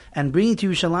Pidyon and bringing to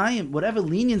Yerushalayim. Whatever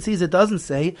leniencies it doesn't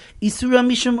say, Isura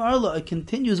Mishum Arla, it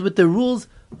continues with the rules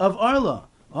of Arla.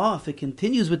 If it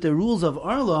continues with the rules of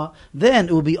Arla, then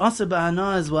it will be Asa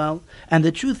Ba'ana as well. And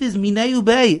the truth is, Minei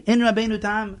Ubei, in Rabbeinu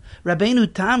Tam.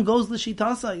 Rabbeinu Tam goes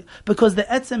l'shitasai, because the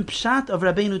etzem pshat of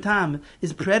Rabbeinu Tam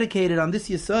is predicated on this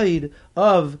yisoid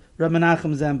of Rabbi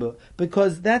Nachum Zemba,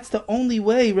 because that's the only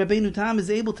way Rabbeinu Tam is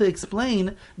able to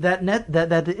explain that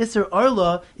the Isser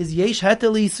Arla is Yesh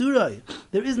Heteli Isurai.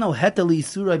 There is no Heteli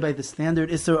Isurai by the standard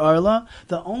Isser Arla.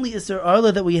 The only Isser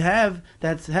Arla that we have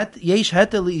that's Yesh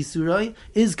Heteli Isurai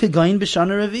is Kagain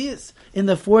B'Shana Revi'is, in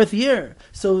the 4th year.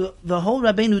 So the whole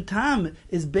Rabbeinu Tam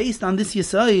is based on this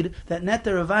Yisoid that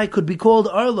Neter Ravai could be called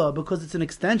Arla because it's an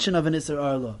extension of an Isser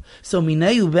Arla. So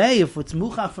Minei Ubei, if it's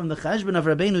Mucha from the Cheshbon of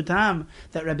Rabbeinu Tam,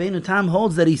 that Rabbeinu Tam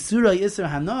holds that Isura Isser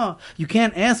Hana, you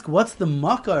can't ask what's the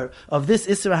makar of this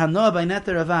Isser Hana by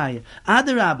Neter Ravai.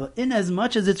 Adarabba, in as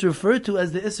much as it's referred to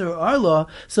as the Isser Arla,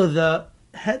 so the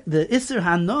Isser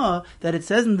Hana that it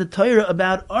says in the Torah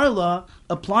about Arla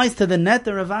applies to the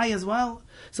Neter Ravai as well.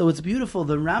 So it's beautiful.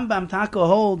 The Rambam Taka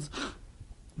holds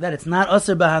that it's not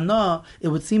Asr Bahana. It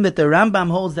would seem that the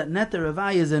Rambam holds that Neter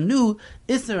Ravai is a new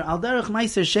Isser Al Derech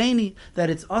Meiser Sheni,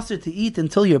 that it's Asr to eat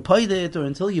until you're paid it or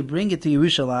until you bring it to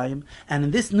Yerushalayim. And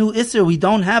in this new Isser, we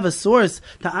don't have a source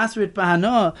to Asr it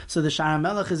Bahana. So the Shara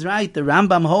Melech is right. The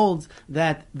Rambam holds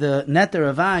that the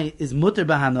Neter Ravai is Mutter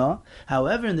Bahana.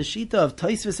 However, in the Shita of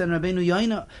Tosfos and Rabbeinu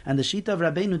Yoina and the Shita of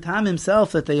Rabbeinu Tam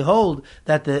himself, that they hold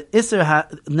that the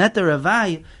Isser Neter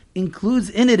Ravai includes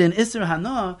in it an Isser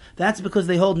Hana, that's because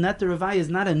they hold Neter Ravai is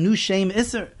not a new shame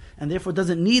Isser, and therefore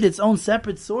doesn't need its own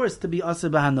separate source to be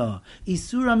Asr Bahana.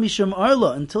 Isura Mishum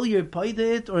Arla, until you're paid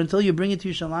it or until you bring it to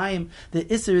Yerushalayim, the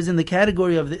Isser is in the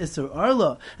category of the Isser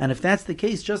Arla. And if that's the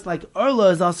case, just like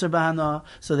Arla is Asr Bahana,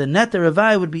 so the Neter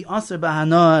Ravai would be Asr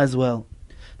Bahana as well.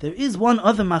 There is one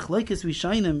other machlokes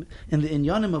Rishonim in the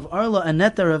inyanim of Arla and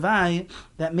Neter Ravai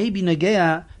that may be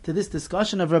negea to this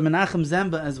discussion of Rabbi Nachum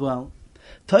Zemba as well.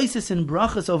 Toises in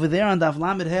Brachas over there on Daf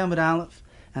Lamed Hey Amid Aleph,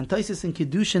 and Toises in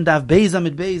Kiddushin Daf Beis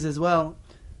Amid Beis as well,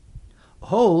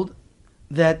 hold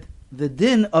that the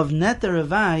din of Neter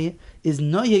Ravai is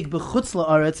noyeg b'chutz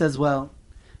la'aretz as well.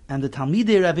 And the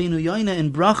Talmidei Rabbeinu Yoina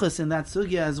in Brachas in that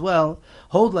sugya as well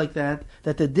hold like that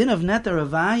the din of Neter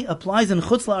Ravai applies in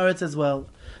chutz la'aretz as well.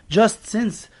 Just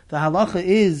since the halacha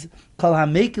is kol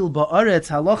hamekil ba'aretz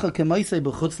halacha k'moisei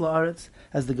b'chutz la'aretz,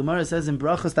 as the Gemara says in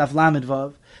Brachas Daf Lamed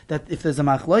Vav, that if there's a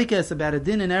machlokes about a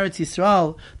din in Eretz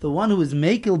Yisrael, the one who is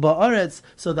mekil ba'aretz,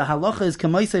 so the halacha is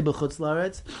k'moisei b'chutz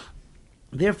la'aretz.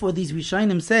 Therefore, these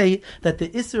Rishonim say that the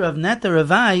Isser of Neter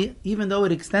Ravai, even though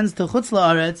it extends to chutz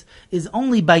la'aretz, is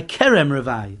only by kerem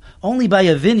Ravai, only by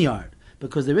a vineyard.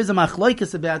 Because there is a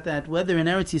machlokes about that, whether in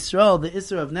Eretz Yisrael the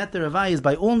Isser of Neter Ravai is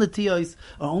by all netiyos,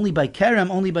 or only by kerem,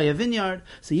 only by a vineyard.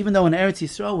 So even though in Eretz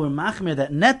Yisrael we're machmir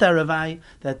that Neter Ravai,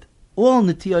 that all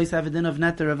netiyos have a din of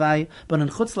Neter Ravai, but in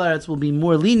chutz la'aretz will be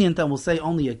more lenient and will say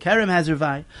only a kerem has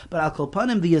Ravai. But al kol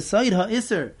panim, the Yesod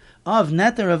ha'Isser of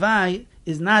Neter Ravai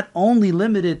is not only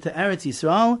limited to Eretz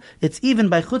Yisrael, it's even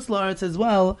by chutz la'aretz as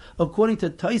well, according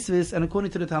to Tosfos and according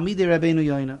to the Talmidei Rabbeinu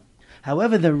Yoina.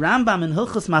 However, the Rambam in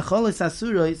Hilchos Macholos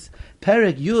Asuros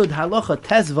Perek Yud Halacha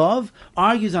Tesvav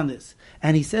argues on this.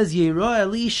 And he says, Yero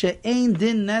Eli she'ein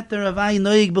din neter ravai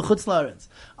noig b'chutz la'aretz.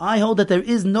 I hold that there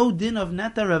is no din of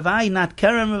neter ravai, not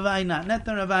kerem ravai, not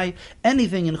neter ravai,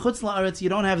 anything in chutz la'aretz, you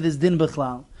don't have this din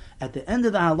b'chlal. At the end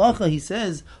of the halacha, he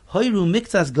says, Hoyru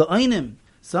miktsas ga'oinim.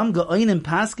 Some ga'oinim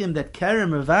paskim that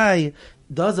kerem ravai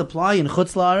does apply in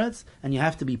chutz la'aretz, and you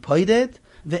have to be poidet.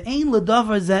 Ve'ein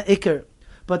l'davar zeh ikar.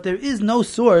 But there is no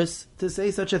source to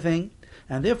say such a thing.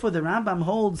 And therefore the Rambam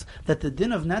holds that the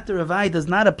din of neter ravai does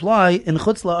not apply in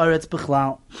chutz la'aretz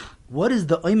b'chlal. What is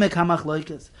the oimek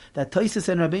hamachloikes? That Tosfos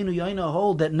and Rabbeinu Yoina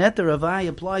hold that neter ravai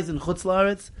applies in chutz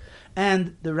la'aretz,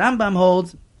 and the Rambam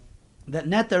holds that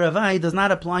neter ravai does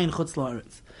not apply in chutz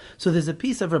la'aretz. So there's a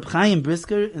piece of Reb Chaim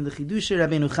Brisker in the Chidushei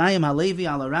Rabbeinu Chaim Halevi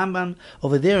ala Rambam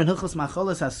over there in Hilchos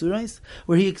Macholas Hasurais,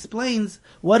 where he explains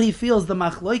what he feels the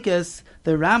machloikes,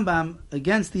 the Rambam,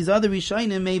 against these other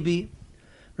Rishonim may be.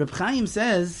 Reb Chaim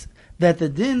says that the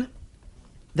din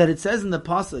that it says in the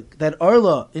pasuk that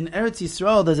Arla in Eretz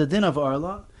Yisrael there's a din of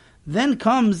Arla, then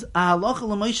comes a halacha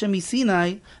l'Moshe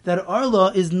Misinai that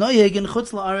Arla is noyeg in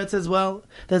chutz la'aretz as well.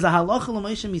 There's a halacha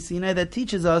l'Moshe Misinai that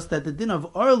teaches us that the din of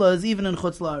Arla is even in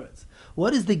chutz la'aretz.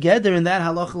 What is the geder in that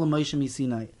halacha l'Moshe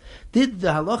Misinai? Did the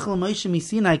halacha l'Moshe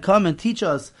Misinai come and teach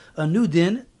us a new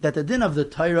din, that the din of the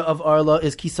Torah of Arla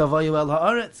is kisavayu el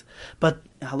haaretz? But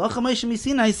halacha l'Moshe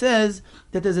Misinai says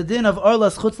that there's a din of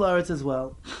Arla's chutz la'aretz as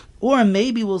well. Or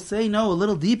maybe we'll say no, a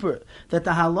little deeper, that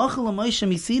the halacha l'Moshe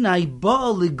Misinai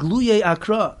ba'a ligluye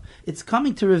akra. It's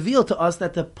coming to reveal to us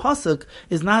that the pasuk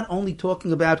is not only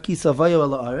talking about kisavayu el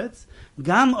haaretz,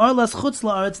 gam Arla's chutz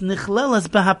la'aretz nichlelas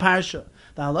b'haparsha.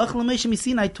 The halacha l'Moshe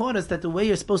Misinai taught us that the way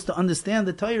you're supposed to understand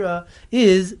the Torah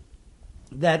is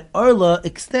that Arla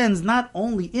extends not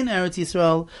only in Eretz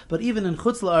Yisrael, but even in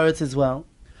Chutz La'aretz as well.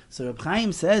 So Reb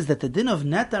Chaim says that the din of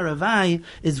neter ravai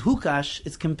is hukash,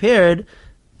 it's compared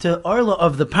to Arla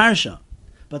of the Parsha.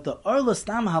 But the Arla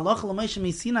stam halacha l'Moshe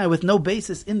Misinai with no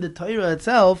basis in the Torah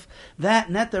itself,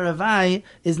 that neter ravai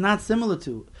is not similar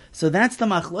to. So that's the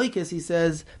machloikes, he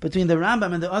says, between the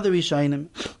Rambam and the other Rishonim.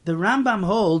 The Rambam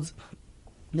holds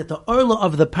that the Arla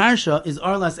of the Parsha is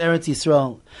Arlas Eretz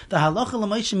Yisrael. The Halacha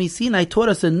l'Moshe Misinai taught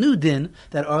us a new din,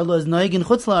 that Arla is noig in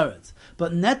chutz la'aretz.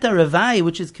 But neter ravai,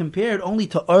 which is compared only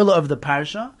to Arla of the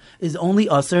Parsha, is only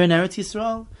Aser in Eretz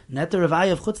Yisrael. Neter ravai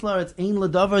of chutz la'aretz ein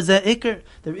l'davar zeh ikar.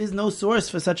 There is no source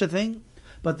for such a thing.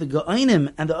 But the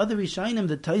Ga'onim and the other Rishonim,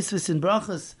 the Tosfos in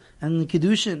Brachas and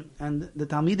Kedushin and the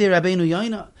Talmidei Rabbeinu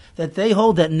Yoina, that they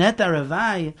hold that neter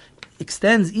ravai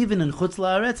extends even in chutz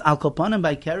la'aretz, al kopanim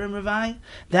by kerem ravai.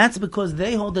 That's because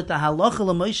they hold that the halacha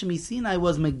l'Moshe Misinai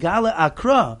was megala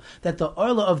akra, that the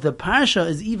Arla of the Parsha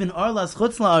is even Arla's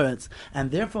chutz la'aretz, and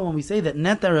therefore when we say that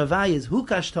neter ravai is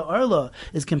hukash to Arla,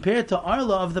 is compared to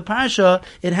Arla of the Parsha,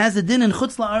 it has a din in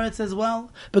chutz la'aretz as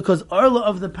well, because Arla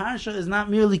of the Parsha is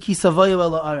not merely kisavayu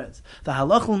el haaretz. The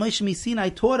halacha l'Moshe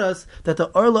Misinai taught us that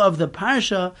the Arla of the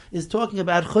Parsha is talking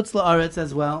about chutz la'aretz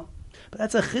as well. But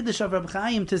that's a chiddush of Reb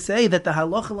Chaim to say that the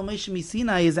halacha l'Moshe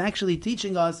Misinai is actually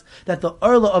teaching us that the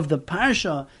Arla of the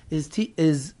Parsha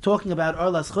is talking about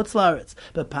Arla's chutz la'aretz.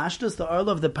 But Pashtus, the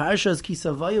Arla of the Parsha is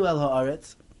kisavayu el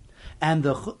haaretz, and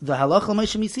the halacha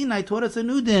l'Moshe Misinai taught us a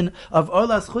new din of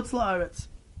Arla's chutz la'aretz.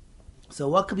 So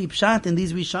what could be pshat in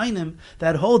these Rishonim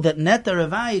that hold that neter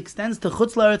ravai extends to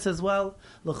chutz la'aretz as well?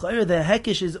 L'chayr, the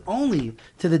hekesh is only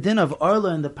to the din of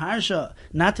Arla in the Parsha,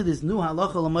 not to this new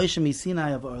halacha l'Moshe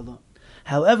Misinai of Arla.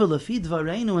 However, Lefi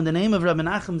Dvareinu, in the name of Rabbi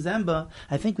Nachum Zemba,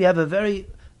 I think we have a very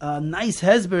nice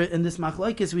hezber in this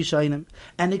machlokes Rishonim.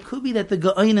 And it could be that the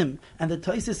Ga'onim and the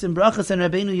Tosfos in Brachas and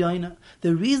Rabbeinu Yoina,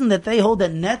 the reason that they hold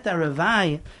that neter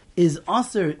ravai is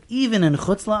aser even in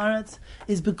chutz la'aretz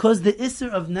is because the iser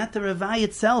of neter ravai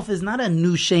itself is not a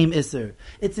new shame iser.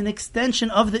 It's an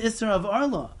extension of the iser of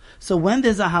Arla. So when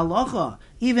there's a halacha,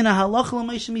 even a halacha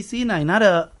l'Moshe Misinai, not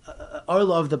a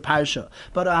Arla of the Parsha,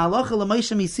 but a halacha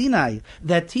l'Moshe Misinai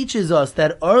that teaches us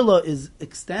that Arla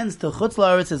extends to chutz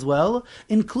la'aretz as well,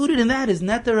 included in that is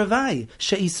neter ravai,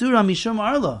 she'isura mishum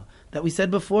Arla, that we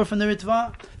said before from the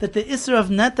Ritva, that the Isser of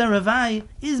neter ravai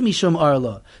is Mishum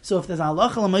Arla. So if there's a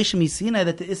halacha l'Moshe Misinai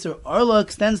that the Isser Arla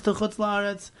extends to chutz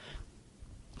la'aretz,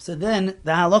 so then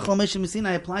the halacha l'Moshe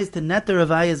Misinai applies to neter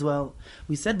ravai as well.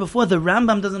 We said before the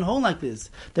Rambam doesn't hold like this.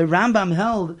 The Rambam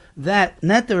held that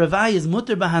neter ravai is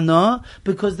mutter b'hana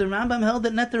because the Rambam held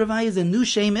that neter ravai is a new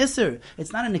shame iser.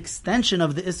 It's not an extension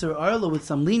of the iser arla with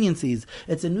some leniencies.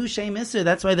 It's a new shame iser.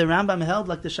 That's why the Rambam held,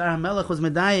 like the Shar HaMelech was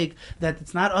medayik, that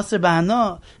it's not aser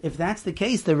b'hana. If that's the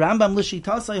case, the Rambam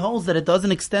l'shitasai holds that it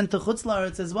doesn't extend to chutz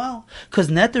la'aretz as well, because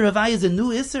neter ravai is a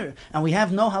new iser, and we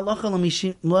have no halacha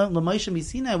l'Moshe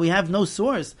Misinai Sinai. We have no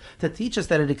source to teach us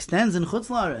that it extends in Chutz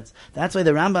La'aretz. That's why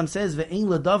the Rambam says, Ve'ein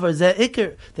l'davar zeh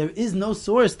ikr. There is no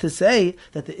source to say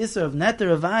that the Isser of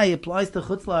Neter Ravai applies to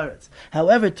Chutz La'aretz.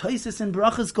 However, Taisus and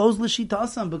Brachas goes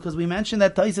l'shitasam, because we mentioned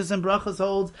that Taisus and Brachas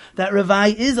holds that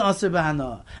Ravai is Aser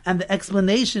B'Hana. And the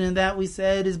explanation in that we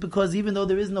said is because even though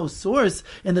there is no source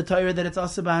in the Torah that it's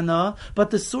Aser B'Hana,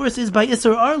 but the source is by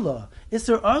Isser Arla.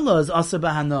 Isser Arla is Aser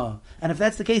B'Hana. And if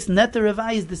that's the case, Neter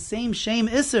Ravai is the same shame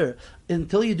Isser.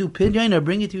 Until you do Pidyon or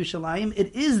bring it to Yerushalayim,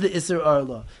 it is the Isser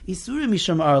Arla. Isurim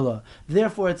Misham Arla.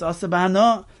 Therefore, it's Aser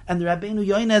B'Hana. And the Rabbeinu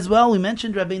Yoina as well, we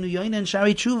mentioned Rabbeinu Yoina and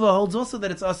Shari Tshuva holds also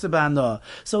that it's Aser B'Hana.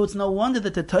 So it's no wonder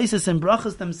that the Taisus and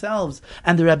Brachas themselves,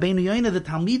 and the Rabbeinu Yoina, the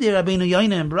Talmidei Rabbeinu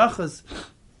Yoina and Brachas,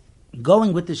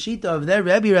 going with the Shita of their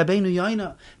Rabbi Rabbeinu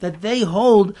Yoina, that they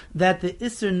hold that the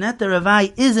Isser Neter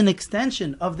Ravai is an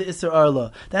extension of the Isser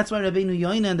Arla. That's why Rabbeinu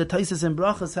Yoina and the Taisus and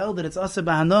Brachas held that it's Aser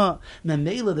B'Hana.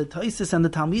 Memela, the Taisus and the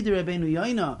Talmidei Rabbeinu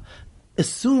Yoina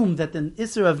assume that the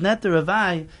Isser of Neter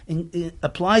Ravai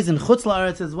applies in Chutz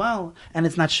La'aretz as well, and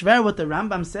it's not shver what the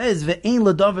Rambam says, Ve'ein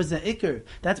l'davar zeh ikr.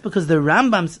 That's because the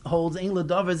Rambam holds Ein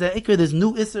l'davar zeh ikr, there's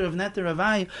no Isser of Neter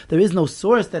Ravai, there is no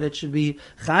source that it should be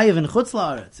Chayiv in Chutz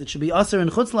La'aretz, it should be Aser in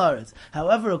Chutz La'aretz.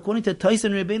 However, according to Tais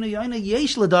and Rabbeinu Yoina,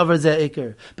 Yesh l'davar zeh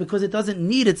ikr, because it doesn't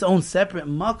need its own separate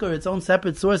makar, its own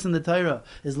separate source in the Torah.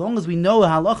 As long as we know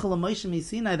Halacha l'Moshe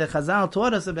Misinai that Chazal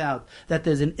taught us about, that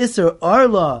there's an Isser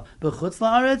Arla Chutz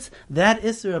La'aretz, that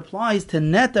Isser applies to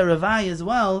Neter Ravai as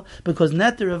well, because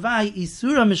Neter Ravai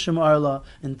Isura Mishum Arla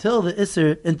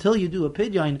until you do a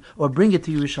Pidyon or bring it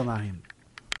to Yerushalayim.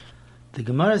 The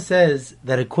Gemara says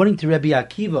that according to Rabbi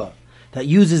Akiva, that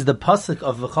uses the pasuk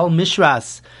of V'chol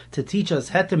Mishras to teach us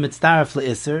Heter Mitztaref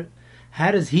LeIsser, how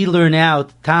does he learn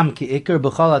out Tam Ke'ikr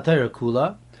B'chol HaTorah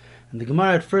Kula? And the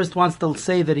Gemara at first wants to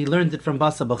say that he learned it from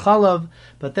Basa B'chalav,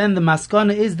 but then the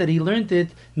maskana is that he learned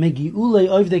it Megi'ulei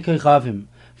Ovdei Kechavim,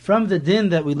 from the din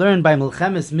that we learned by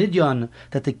Milchemes Midyan,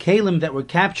 that the kalim that were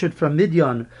captured from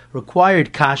Midyan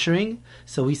required kashering.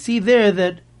 So we see there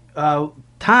that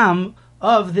tam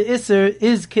of the Isser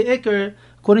is Ke'ikr.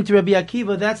 According to Rabbi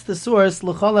Akiva, that's the source,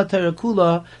 L'chol HaTorah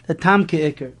Kula, the tam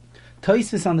Ke'ikr.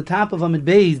 Tosfos on the top of Amid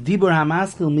Beis, Dibur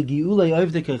HaMaskil Megi'ulei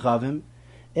Ovdei Kechavim,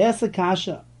 Esa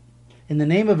Kasha, in the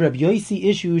name of Rabbi Yosi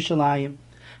Ish Yerushalayim.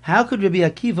 How could Rabbi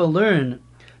Akiva learn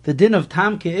the din of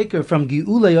Tam Ke'ikr from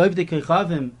Gi'ulei Ovdei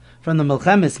Kechavim, from the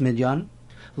Melchemes Midyan?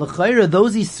 L'chayra,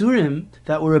 those Isurim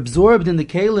that were absorbed in the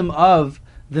Kalim of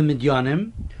the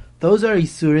Midyanim, those are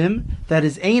Isurim that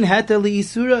is Ein Heter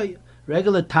Li'Isurai.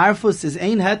 Regular Tarfus is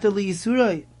Ein Heter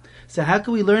Li'Isurai. So how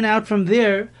can we learn out from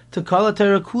there to Kol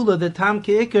HaTorah Kula, the Tam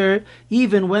Ke'ikr,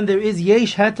 even when there is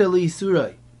Yesh Heter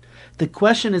Li'Isurai? The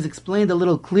question is explained a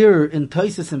little clearer in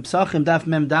Tosfos and Psachim Daf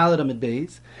Mem Daled Amid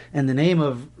Beis, in the name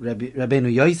of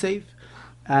Rabbeinu Yosef,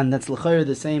 and that's l'chayr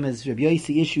the same as Rabbi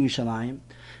Yosi Ish Yerushalayim,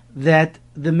 that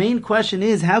the main question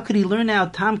is, how could he learn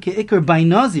out Tam Ke'ikr by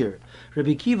Nazir?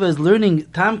 Rabbi Akiva is learning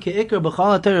Tam Ke'ikr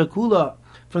B'chol HaTorah Kula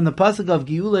from the pasuk of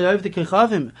Gi'ulei Ovdei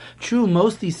Kechavim. True,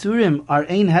 most Isurim are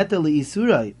Ein Heter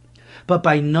Li'Isurai, but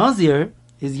by Nazir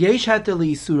is Yesh Heter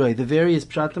Li'Isurai, the various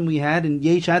pshatim we had in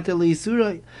Yesh Heter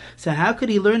Li'Isurai. So how could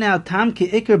he learn out Tam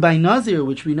Ke'ikr by Nazir,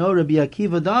 which we know Rabbi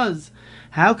Akiva does?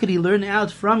 How could he learn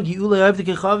out from Gi'ulei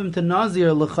Ovdei Kechavim to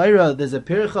Nazir? L'chayra, there's a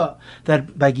pircha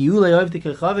that by Gi'ulei Ovdei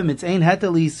Kechavim it's Ein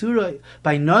Heter Li'Isurai.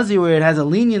 By Nazir, where it has a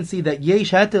leniency that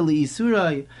Yesh Heter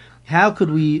Li'Isurai, how could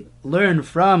we learn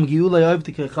from Gi'ulei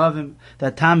Ovdei Kechavim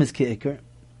that Tam is Ke'ikr?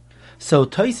 So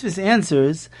Tosfos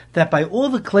answers that by all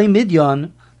the Klei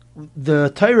Midyan, the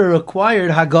Torah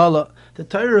required Hagala. The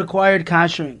Torah required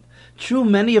kashering. True,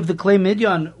 many of the Klei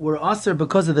Midyan were aser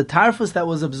because of the tarfus that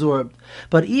was absorbed.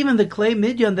 But even the Klei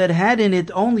Midyan that had in it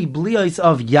only blios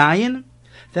of yayin,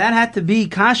 that had to be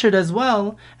kashered as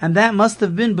well, and that must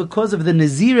have been because of the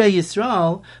Nazirei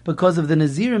Yisrael, because of the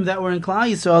Nazirim that were in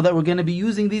Klal Yisrael that were going to be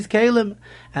using these kalim.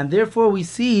 And therefore we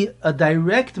see a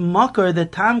direct makar, the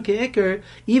Tam Ke'ikr,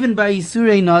 even by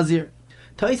Yisurei Nazir.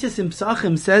 Tosfos in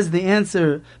Psachim says the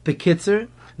answer bekitzer,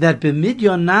 that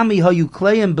b'midyon nami hayu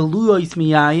kleim beluos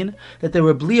miyayin, that there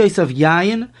were blios of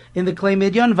yayin in the klei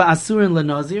midyon va'asurin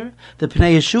lenazir. The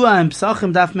Pnei Yeshua in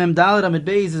Psachim Daf Mem Daled Amid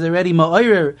Beis is already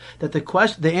ma'orer that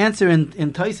the answer in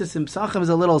Tosfos in Psachim is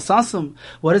a little sasum.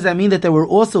 What does that mean that there were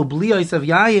also blios of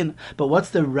yayin? But what's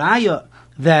the raya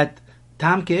that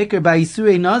Tam Ke'ikr by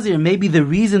Yisurei Nazir? Maybe the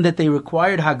reason that they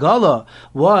required Hagala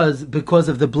was because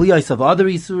of the blios of other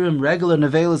Yisurim, regular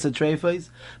Nevelos and Treifos.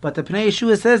 But the Pnei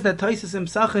Yeshua says that Tosfos in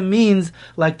Psachim means,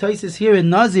 like Tosfos here in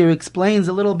Nazir explains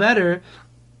a little better,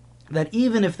 that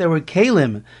even if there were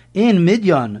Kalim in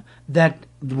Midyan that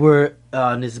were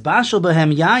nisbashal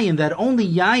behem yayin, that only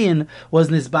yayin was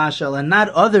nisbashal and not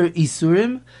other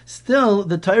isurim, still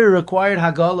the Torah required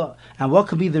hagala. And what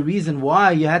could be the reason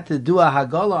why you had to do a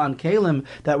hagala on kalim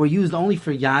that were used only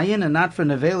for yayin and not for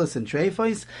nevelis and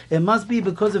treifos? It must be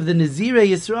because of the Nazirei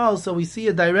Yisrael. So we see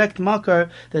a direct makar,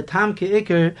 the tam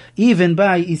ke'ikr, even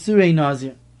by isurei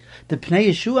Nazir. The Pnei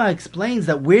Yeshua explains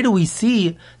that where do we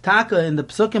see taka in the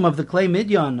psukim of the Klei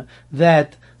Midyan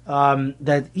that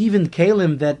even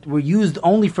kalim that were used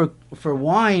only for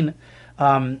wine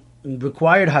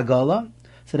required hagala?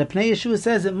 So the Pnei Yeshua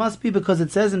says it must be because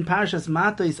it says in Parshas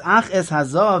Matos, Ach es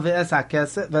hazav ve'es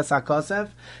hakosef,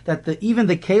 that even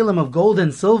the kalim of gold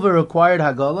and silver required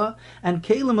hagala, and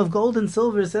kalim of gold and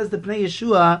silver, says the Pnei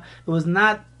Yeshua, it was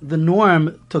not the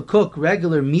norm to cook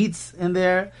regular meats in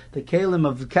there. The kalim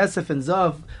of kesef and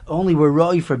zav only were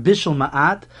roi for bishul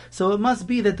ma'at. So it must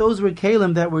be that those were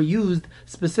kalim that were used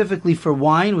specifically for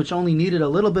wine, which only needed a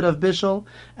little bit of bishul,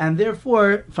 and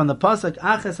therefore, from the pasuk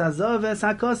aches hazav es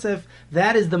hakosef,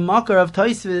 that is the makar of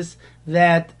Tosfos,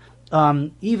 that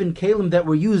even kalim that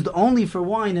were used only for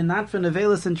wine and not for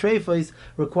nevelis and treifos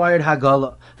required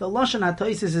hagala. The lashon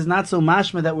hatosis is not so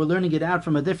mashma that we're learning it out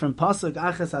from a different pasuk.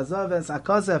 Aches hazav es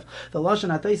hakosef. The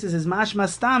lashon hatosis is mashma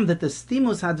stam, that the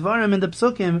stimus hadvarim in the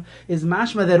psukim is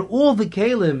mashma that all the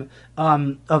kalim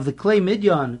of the Klei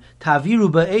Midyan taviru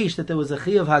ba'esh, that there was a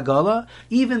chi of hagala,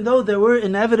 even though there were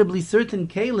inevitably certain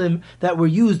kalim that were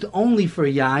used only for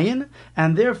yayin,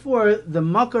 and therefore the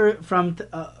makar from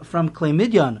Klei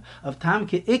Midyan of tam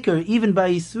ke'ikr, even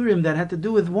by isurim that had to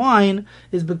do with wine,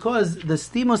 is because the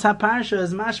stimos haparsha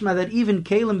is mashma that even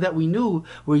kalim that we knew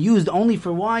were used only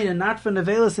for wine and not for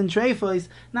nevelis and treifos,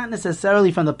 not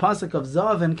necessarily from the pasuk of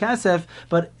zav and kasef,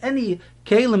 but any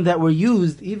kalim that were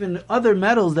used, even other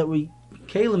metals that were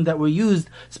kalim that were used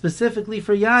specifically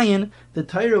for yayin, the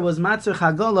Torah was matzur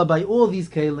chagala by all these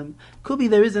kalim. Could be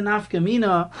there is an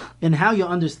afkamina in how you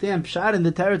understand pshat in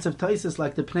the teretz of Tosfos,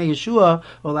 like the Pnei Yeshua,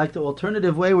 or like the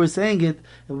alternative way we're saying it.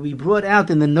 We brought out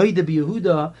in the Noida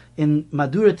B'Yehuda in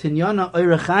Madura Tinyana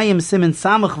Oirachayim Simin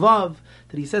Samach Vav,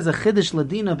 that he says a chiddush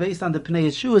ladina based on the Pnei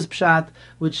Yeshua's pshat,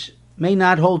 which may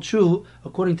not hold true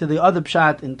according to the other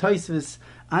pshat in Tosfos.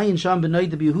 Ayin Sham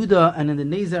B'Noida B'Yehuda, and in the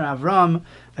Nazir Avrohom,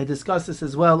 I discuss this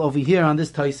as well over here on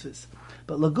this Tosfos.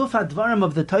 But Laguf Hadvarim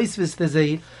of the Tosfos, there's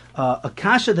a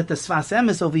kasha that the Sfas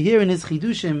Emes over here in his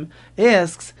Chidushim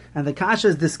asks, and the kasha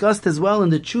is discussed as well in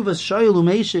the Tshuvas Shoyel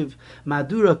Umeshiv,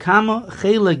 Madura Kama,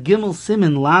 Chela Gimel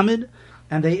Simin Lamed,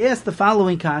 and they ask the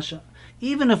following kasha.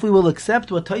 Even if we will accept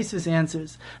what Tosfos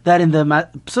answers, that in the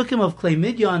Psukim of Klei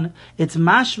Midyan, it's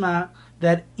mashma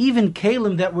that even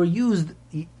kalim that were used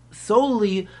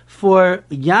solely for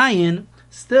yayin,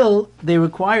 still they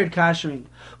required kashering.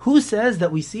 Who says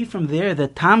that we see from there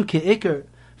that tam ke'ikr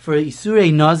for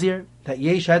isurei nazir, that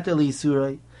yesh heter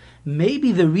isurei?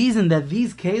 Maybe the reason that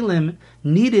these kalim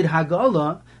needed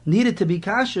hagala, needed to be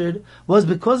kashered, was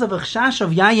because of a chashash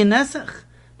of yayin nesach.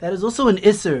 That is also an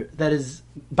isser that is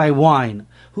by wine.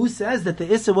 Who says that the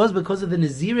isser was because of the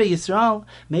Nazirei Yisrael?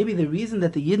 Maybe the reason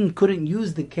that the Yidden couldn't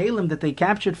use the kalim that they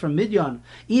captured from Midyan,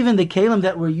 even the kalim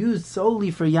that were used solely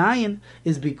for yayin,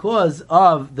 is because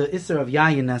of the isser of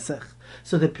yayin nesach.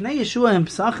 So the Pnei Yeshua in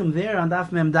Pesachim there on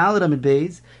Daf Mem Daled Amid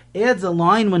Beis adds a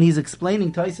line when he's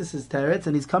explaining Tosfos' teretz,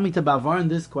 and he's coming to Bavar in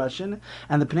this question,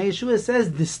 and the Pnei Yeshua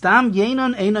says, the stam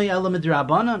yenon einoi ela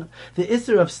midrabanan, the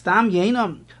isser of stam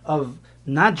yenon, of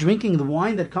not drinking the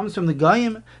wine that comes from the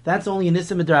Goyim, that's only an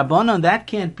Issa Midrabanan. That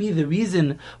can't be the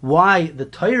reason why the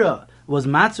Torah was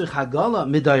Matzur Chagala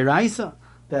Midairaisa.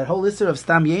 That whole Issa of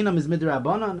Stam Yenam is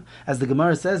Midrabanan, as the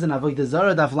Gemara says in Avodah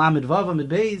Zarah Daf Lamed Vav Amid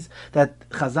Beis, that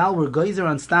Chazal were geyser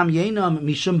on Stam Yenam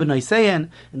Mishum B'Noiseyan,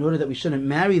 in order that we shouldn't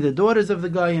marry the daughters of the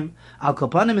Goyim. Al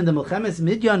Kapanim in the Melchemes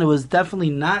Midyan, it was definitely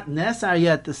not Nesar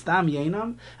yet the Stam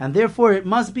Yenam, and therefore it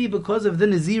must be because of the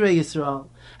Nazirei Yisrael.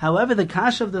 However, the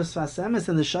kasha of the Sfas Emes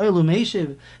and the Shoyel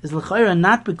Umeshiv is l'chayra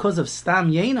not because of Stam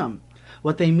Yenam.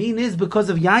 What they mean is because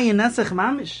of Yayin Nesach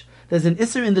Mamish. There's an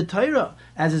Isser in the Torah,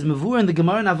 as is Mavur in the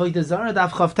Gemara in Avodah Zarah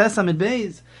Daf Chavtes Amid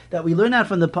Beis, that we learn out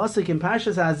from the pasuk in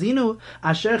Parshas Ha'azinu,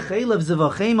 Asher Chaylev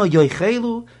Zevachema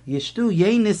Yoichelu Yishtu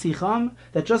Yein Nesicham,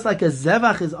 that just like a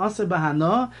Zevach is Aser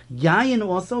Bahana, Yayin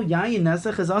also, Yayin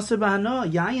Nesach is Aser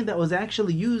Bahana, Yayin that was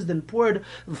actually used and poured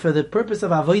for the purpose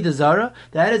of Avodah Zarah,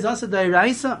 that is Aser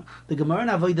Dairaisa. The Gemara in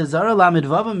Avodah Zarah Lamed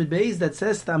Vav Amid Beis that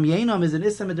says Stam Yenam is an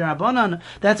Issa Midrabanan,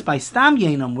 that's by Stam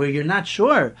Yenam, where you're not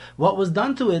sure what was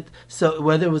done to it. So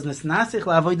whether it was Nesnasich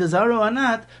la'avodah zarah or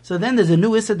not, so then there's a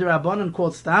new issa d'Rabbanan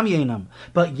called stam yainam.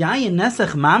 But yayin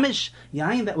nesach mamish,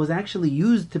 yayin that was actually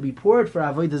used to be poured for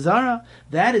avodah zarah,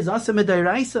 that is also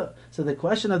midayraisa. So the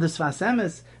question of the Sfas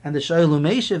Emes and the Shoylu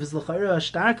Meishiv is l'chayra a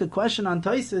starka question on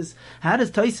Toises. How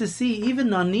does Toises see even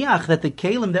naniach that the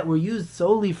kalim that were used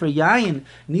solely for yayin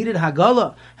needed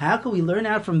hagala? How can we learn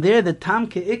out from there that tam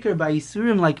ke'ikr by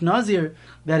isurim like Nazir,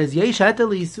 that is yesh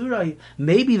hetel isurai,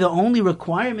 maybe the only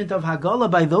requirement of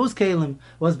hagala by those kalim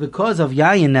was because of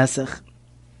yayin nesach?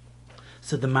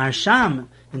 So the Marsham,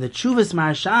 in the Chuvas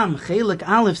Marsham, Chelik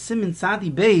Aleph Simin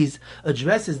Tzadi Beis,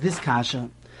 addresses this kasha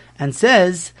and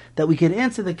says that we can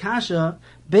answer the kasha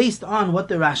based on what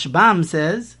the Rashbam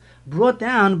says, brought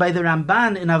down by the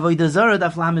Ramban in Avodah Zarah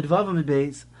Daf Lamed Vav Amud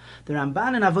Beis. The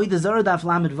Ramban in Avodah Zarah Daf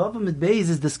Lamed Vav Amud Beis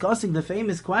is discussing the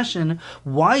famous question: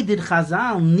 why did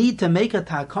Chazal need to make a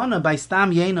takana by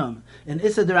Stam Yenam in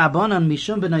Issa D'Rabbanan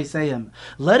Mishum B'Noiseyim?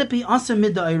 Let it be also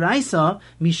mid the Eiraisa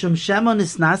Mishum Shema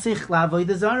Nisnasich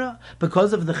LaAvodah Zarah,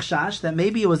 because of the chashash that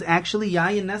maybe it was actually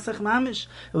Yayin Nesach Mamish.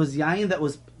 It was Yayin that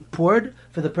was poured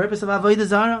for the purpose of Avodah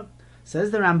Zarah.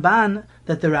 Says the Ramban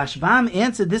that the Rashbam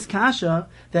answered this kasha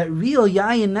that real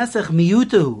Yayin Nesach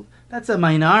Miyutu, that's a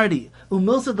minority.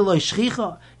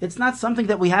 It's not something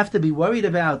that we have to be worried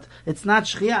about. It's not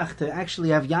shchiach to actually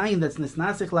have yayin that's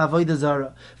nisnasich la'avodah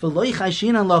zarah. V'lo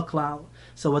chayshinan lo klal.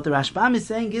 So what the Rashbam is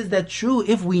saying is that true,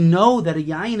 if we know that a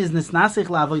yayin is nisnasich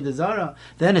la'avodah zarah,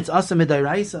 then it's asa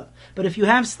midayraisa. But if you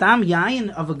have stam yayin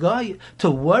of a guy to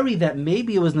worry that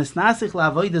maybe it was nisnasich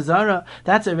la'avodah zarah,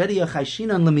 that's already a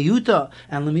chayshinan l'miyuta,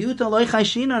 and l'miyuta lo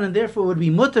chayshinan, and therefore it would be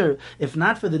mutter, if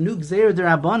not for the new gzeir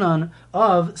d'Rabbanan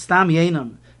of stam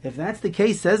yainam. If that's the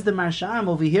case, says the Marsham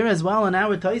over here as well in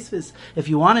our Tosfos, if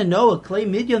you want to know a clay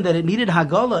midyan that it needed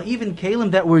hagala, even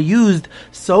kalim that were used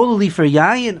solely for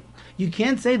yayin, you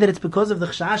can't say that it's because of the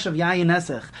chashash of yayin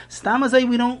nesach. Stamazay,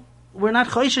 we're not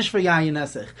choishish for yayin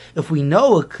nesach. If we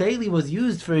know a keli was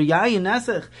used for yayin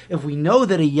nesach, if we know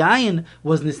that a yayin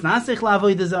was nisnasich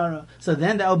la'avodah zarah, so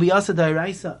then that will be asa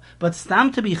d'oraisa. But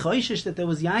stam to be choishish that there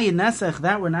was yayin nesach,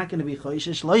 that we're not going to be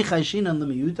choishish. Lo chayshinan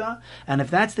l'miyuta. And if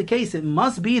that's the case, it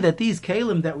must be that these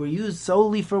kalim that were used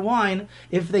solely for wine,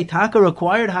 if they taka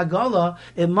required hagala,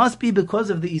 it must be because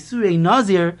of the isurei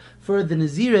nazir for the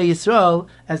Nazirei Yisrael,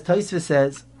 as Tosfos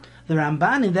says. The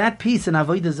Ramban in that piece in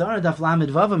Avodah Zarah Daf Lamed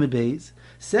Vav Amud Beis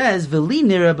says, "V'li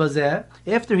nira bazeh."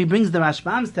 After he brings the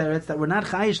Rashbam's teretz that we're not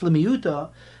chayish l'miyuta,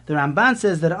 the Ramban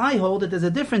says that I hold that there's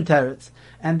a different teretz,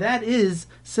 and that is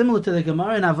similar to the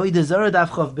Gemara in Avodah Zarah Daf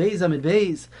Chav Beis Amud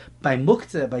Beis, by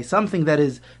muktzeh, by something that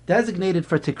is designated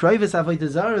for tikroivus Avodah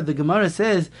Zarah. The Gemara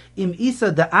says, "Im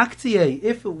isa da aktie,"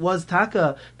 if it was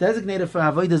taka designated for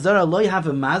Avodah Zarah, lo have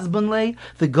a mazban lei,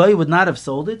 the guy would not have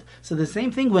sold it. So the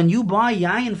same thing when you buy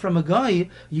yayin from a guy,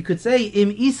 you could say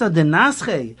im isa de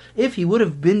nasche, if he would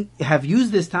have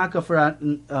used this taka for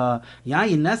yayin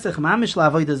nesach mamish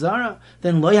la Avodah Zarah,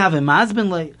 then lo have a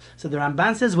mazban lei. So the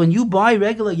Ramban says when you buy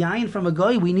regular yayin from a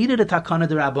guy, we needed a takana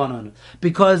de rabbanon,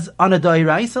 because on a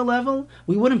dairaisa level,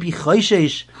 we wouldn't be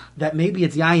choishish that maybe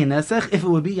it's yayin nesach. If it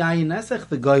would be yayin nesach,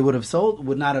 the guy would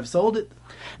not have sold it.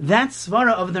 That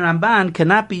svara of the Ramban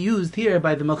cannot be used here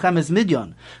by the Milchemes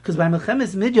Midyan, because by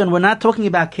Milchemes Midyan we're not talking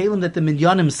about kalim that the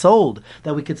Midyanim sold,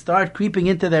 that we could start creeping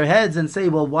into their heads and say,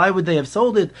 well, why would they have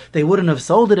sold it? They wouldn't have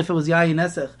sold it if it was yayin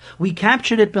nesach. We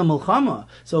captured it by Milchama,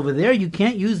 so over there you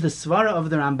can't use the svara of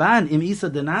the Ramban im isa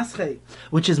denasche,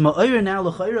 which is ma'oyer now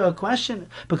l'chayra a question,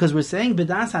 because we're saying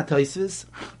b'das ha'toisvis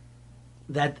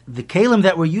that the kalim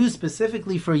that were used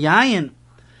specifically for yayin,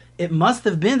 it must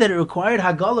have been that it required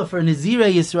hagala for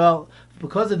Nazirei Yisrael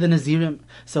because of the Nazirim.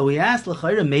 So we asked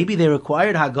l'chayra, maybe they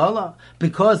required hagala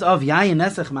because of yayin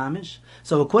nesach mamish.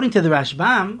 So according to the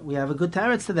Rashbam, we have a good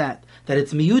teretz to that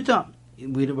it's miyuta.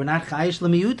 We're not chayish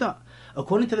l'miyuta.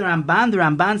 According to the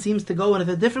Ramban seems to go in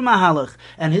a different mahalach,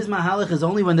 and his mahalach is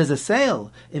only when there's a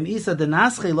sale. Im isa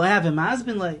denasche lo have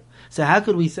imazbin le. So how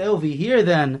could we say over here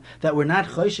then that we're not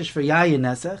choishish for yayin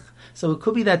nesach? So it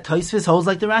could be that Tosfos holds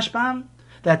like the Rashbam.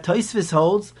 That Tosfos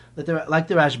holds that like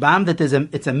the Rashbam that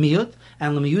it's a miyut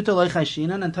and l'miyuta lo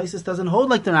chayshinan, and Tosfos doesn't hold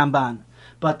like the Ramban.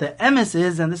 But the emes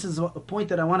is, and this is a point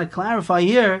that I want to clarify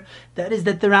here, that is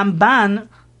that the Ramban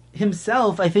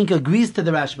himself, I think, agrees to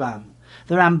the Rashbam.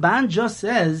 The Ramban just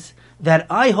says that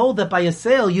I hold that by a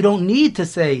sale you don't need to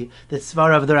say the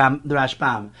svara of the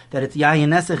Rashbam, that it's yayin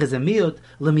nesach is a miyut,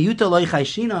 l'miyuta lo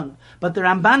chayshinan. But the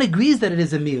Ramban agrees that it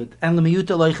is a miyut and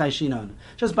l'miyuta lo chayshinan.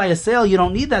 Just by a sale you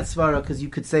don't need that svara, because you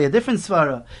could say a different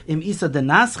svara, im isa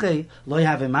denasche lo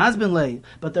have imazbin lei.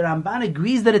 But the Ramban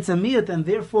agrees that it's a miyut, and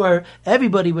therefore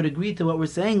everybody would agree to what we're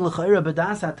saying l'chayra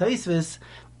b'das ha'toisvis,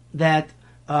 that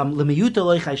Lemiyuta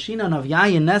loy chayshinan of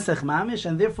yayin nesech mamish,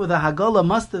 and therefore the Hagala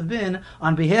must have been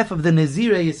on behalf of the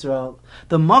Nazir Yisrael.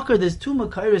 The Makar, there's two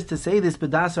Makaris to say this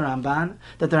B'das Ramban,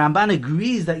 that the Ramban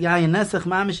agrees that yayin nesech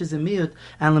mamish is a miyut,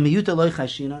 and Lemiyuta loy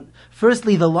chayshinan.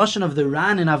 Firstly, the Lashon of the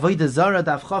Ran in Avodah Zarah,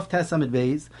 Daf Chof Tesamid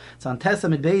Beis, it's on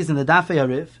Tesamid Beis in the Daf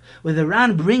Yarif, where the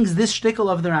Ran brings this shtickle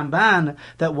of the Ramban,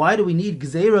 that why do we need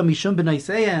Gzeira Mishum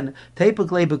B'Noiseyan,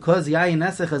 Tepukle, because yayin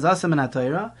nesech is asam in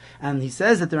HaTorah, and he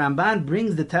says that the Ramban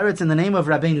brings the teretz in the name of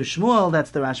Rabbeinu Shmuel,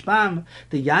 that's the Rashbam,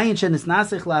 the yayin shenis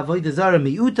nasich la'avodah zara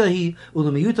miyutahi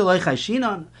u'lemiyuta loy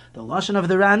chayshinan. The lashon of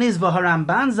the Ran is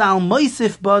v'haramban zal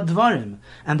moisif ba'dvarim,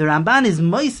 and the Ramban is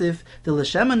moisif the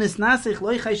l'shema nis nasich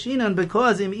loy chayshinan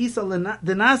because im isa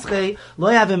l'nasche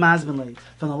loy have imazbenle.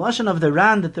 From the lashon of the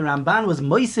Ran that the Ramban was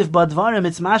moisif ba'dvarim,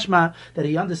 it's mashma that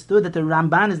he understood that the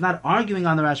Ramban is not arguing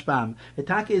on the Rashbam.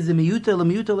 Itake is miyuta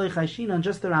l'miyuta loy chayshinan,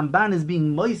 just the Ramban is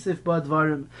being moisif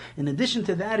ba'dvarim. In addition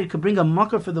to that, he could bring a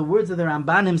makar for the words of the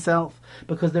Ramban himself,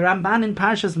 because the Ramban in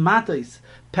Parshas Matos,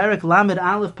 Perek Lamed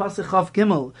Aleph Pasuk Chav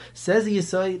Gimel, says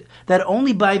Yisoid that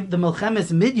only by the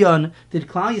Melchemes Midyan did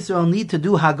Klal Yisrael need to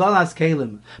do Hagalas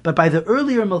Kalim, but by the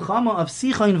earlier Melchama of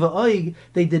Sichain v'Oig,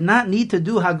 they did not need to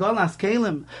do Hagalas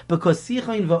Kalim, because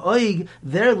Sichain v'Oig,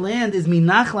 their land is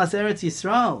Minachlas Eretz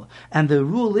Yisrael, and the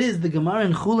rule is, the Gemara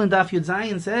in Chulin Daf Yud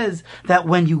Zayin says that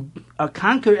when you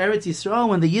conquer Eretz Yisrael,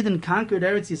 when the Yidden conquered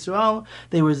Eretz Yisrael,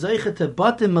 they were Zeicha to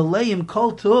Batim Maleim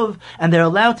Kol Tuv, and they're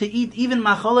allowed to eat even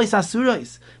Macholos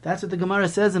Asuros. That's what the Gemara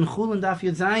says in Chulin Daf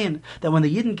Yud Zayin, that when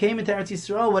the Yidden came into Eretz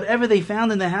Yisrael, whatever they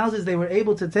found in the houses, they were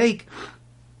able to take,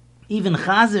 even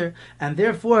Chazer, and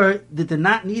therefore they did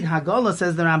not need Hagala,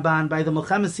 says the Ramban, by the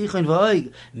Melchemes Sichain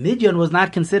v'Oig. Midyan was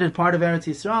not considered part of Eretz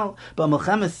Yisrael, but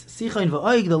Melchemes Sichain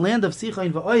v'Oig, the land of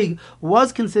Sichain v'Oig,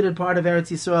 was considered part of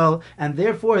Eretz Yisrael, and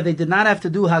therefore they did not have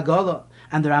to do Hagala.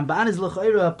 And the Ramban is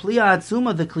l'chayra pliya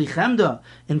atzuma, the klichemda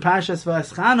in Parshas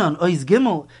V'Eschanon Ois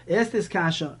Gimel asked this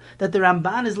kasha that the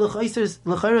Ramban is l'chayra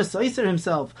soiser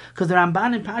himself, because the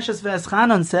Ramban in Parshas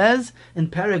V'Eschanon says in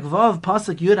Perek Vav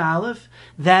Pasuk Yud Aleph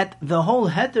that the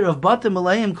whole heter of Batim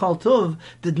Aleim Kol Tuv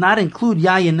did not include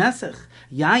yayin nesech.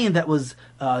 Yayin that was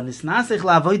nisnasech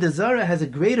la'avodah zara has a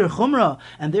greater chumrah,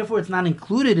 and therefore it's not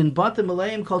included in Batim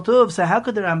Aleim Kol Tuv. So how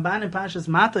could the Ramban in Parshas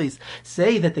Matos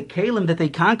say that the kalim that they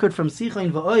conquered from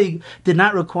Sichain v'Oig did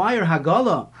not require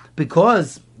Hagala,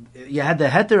 because you had the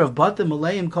heter of Batim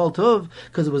Aleim Kol Tuv,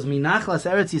 because it was Minachlas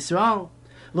Eretz Yisrael?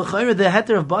 L'chayra, the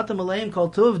heter of Batim Aleim Kol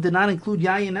Tuv did not include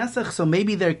yayin nesech, so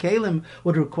maybe their kalim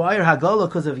would require Hagala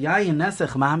because of yayin nesech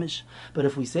mamish. But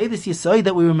if we say this Yisoid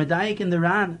that we were medayik in the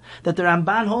Ran, that the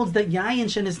Ramban holds that yayin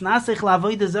shenis nasech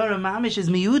la'avodah zara mamish is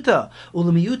miyuta,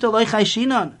 u'lemiyuta loy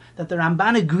chayshinan, that the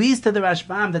Ramban agrees to the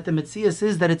Rashbam that the Metzias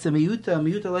is that it's a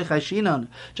miyuta loy chayshinan.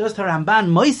 Just her Ramban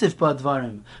moisif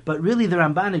ba'dvarim, but really the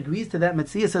Ramban agrees to that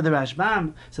Metzias of the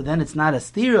Rashbam, so then it's not a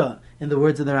stira in the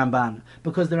words of the Ramban,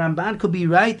 because the Ramban could be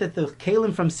right that the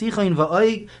kalim from Sichain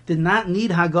v'Oig did not need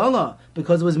Hagala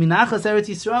because it was Minachas Eretz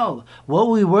Yisrael. What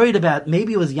were we worried about?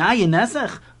 Maybe it was yayin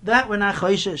nesech. That we're not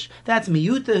choishish. That's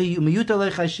miyuta loy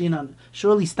chayshinan.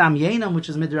 Surely stam yenam, which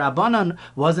is midrabanan,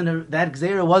 that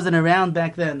gzeira wasn't around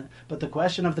back then. But the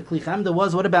question of the klichemda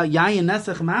was, what about yayin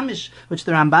nesech mamish, which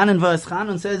the Ramban in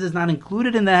V'Eschanon says is not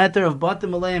included in the heter of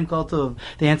Batim Aleim Kol Tuv?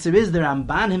 The answer is the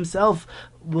Ramban himself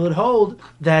would hold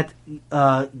that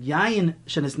yayin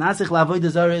shenis nasich la'avodah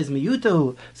zara is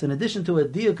miyutahu. So in addition to a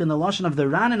diuk in the lashon of the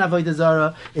Ran in avodah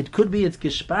zara, it could be it's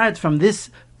geshpart from this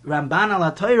Ramban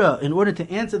al Torah in order to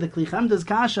answer the klichemda's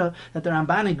kasha that the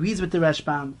Ramban agrees with the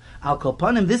Rashbam. Al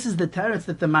Kolpanim, this is the teretz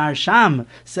that the Marsham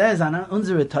says on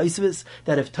Unzir Taisvis,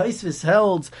 that if Taisvis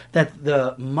holds that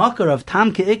the makar of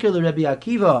Tam Ke'ikr Rabbi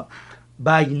Akiva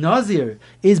by Nazir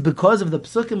is because of the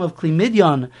psukim of Kli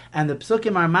Midyan, and the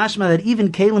psukim are mashma that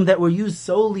even kalim that were used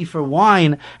solely for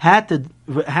wine had to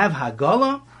have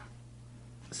Hagala.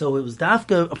 So it was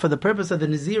dafka for the purpose of the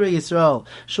Nazir Yisrael,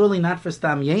 surely not for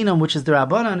Stam Yenam, which is the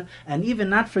Rabbanan, and even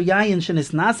not for Yayin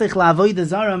Shenis Nasech La'avodah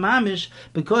Zara Mamish,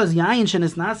 because Yayin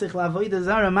Shenis Nasech La'avodah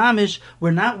Zara Mamish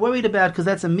we're not worried about, because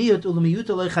that's a miyut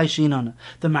u'lemiyuta loy chayshinan.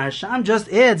 The Marsham just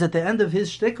adds at the end of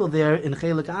his shtickle there in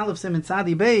Chelik Aleph Simin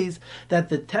Tzadi Beis that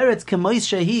the teretz kemois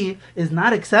shehi is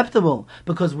not acceptable,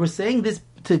 because we're saying this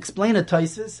to explain a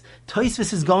Taisvis.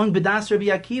 Taisvis is going b'das Rabbi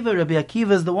Akiva. Rabbi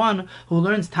Akiva is the one who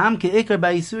learns Tam Ke'ikar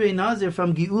by Isurei Nazir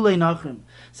from Gi'ulei Nachrim.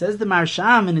 Says the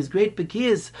Marsham in his great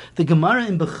Bekiyas, the Gemara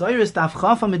in Bechayris Daf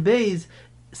Chaf Amid Beis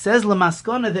says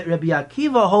Lamaskona that Rabbi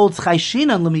Akiva holds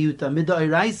Chayshinan Lemiyuta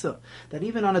Midairaisa, that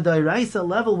even on a Dairaisa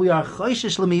level we are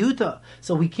Chayshish Lemiyuta.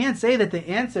 So we can't say that the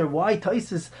answer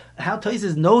how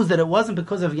Taisus knows that it wasn't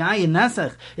because of Yayin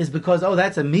Nesach is because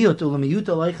that's a Miyut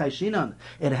Lemiyuta like Chayshinan.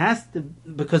 It has to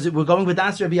because we're going with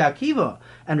Das Rabbi Akiva,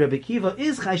 and Rabbi Akiva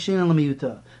is Chayshinan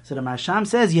Lemiyuta. So the Masham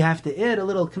says you have to add a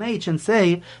little knetch and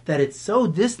say that it's so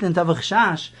distant of a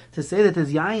chashash to say that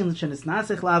there's Yayin Shenis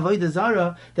Nasach LaAvodah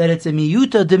Zara that it's a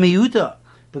Miyuta de Miyuta,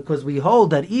 because we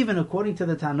hold that even according to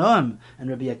the Tanoim and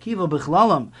Rabbi Akiva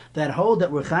B'chlalam that hold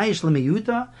that we're chayish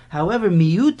l'miyuta. However,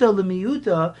 miyuta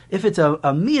l'miyuta, if it's a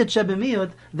miyut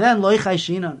shebemiyut, then loy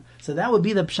chayshinan. So that would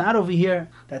be the pshat over here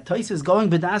that Tosfos going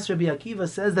b'das Rabbi Akiva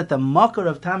says that the makar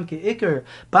of tam ke'ikr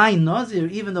by Nazir,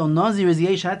 even though Nazir is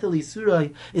yesh hatel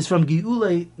isurai, is from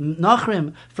Geulei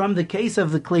Nachrim, from the case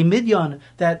of the Klei Midyan,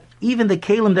 that even the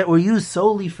kalim that were used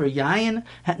solely for yayin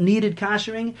needed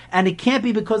kashering, and it can't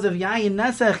be because of yayin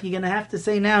nesach. You're going to have to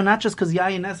say now, not just because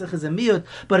yayin nesach is a miyut,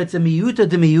 but it's a miyuta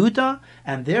de miyuta,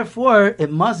 and therefore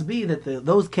it must be that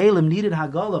those kalim needed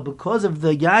hagala because of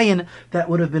the yayin that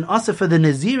would have been asa for the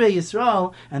Nazirei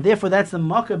Yisrael, and therefore that's the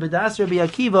makar b'das Rabbi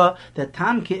Akiva that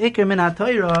tam ke'ikr min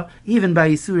ha'torah even by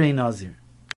Yisurei Nazir.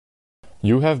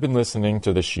 You have been listening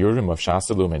to the Shiurim of Shas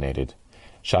Illuminated.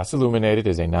 Shas Illuminated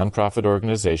is a non-profit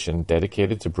organization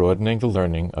dedicated to broadening the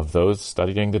learning of those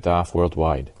studying the daf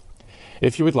worldwide.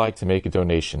 If you would like to make a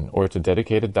donation or to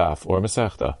dedicate a daf or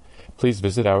masechta, please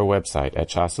visit our website at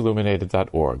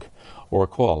shasilluminated.org or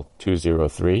call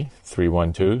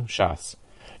 203-312-SHAS.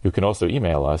 You can also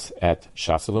email us at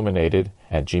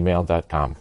shasilluminated@gmail.com.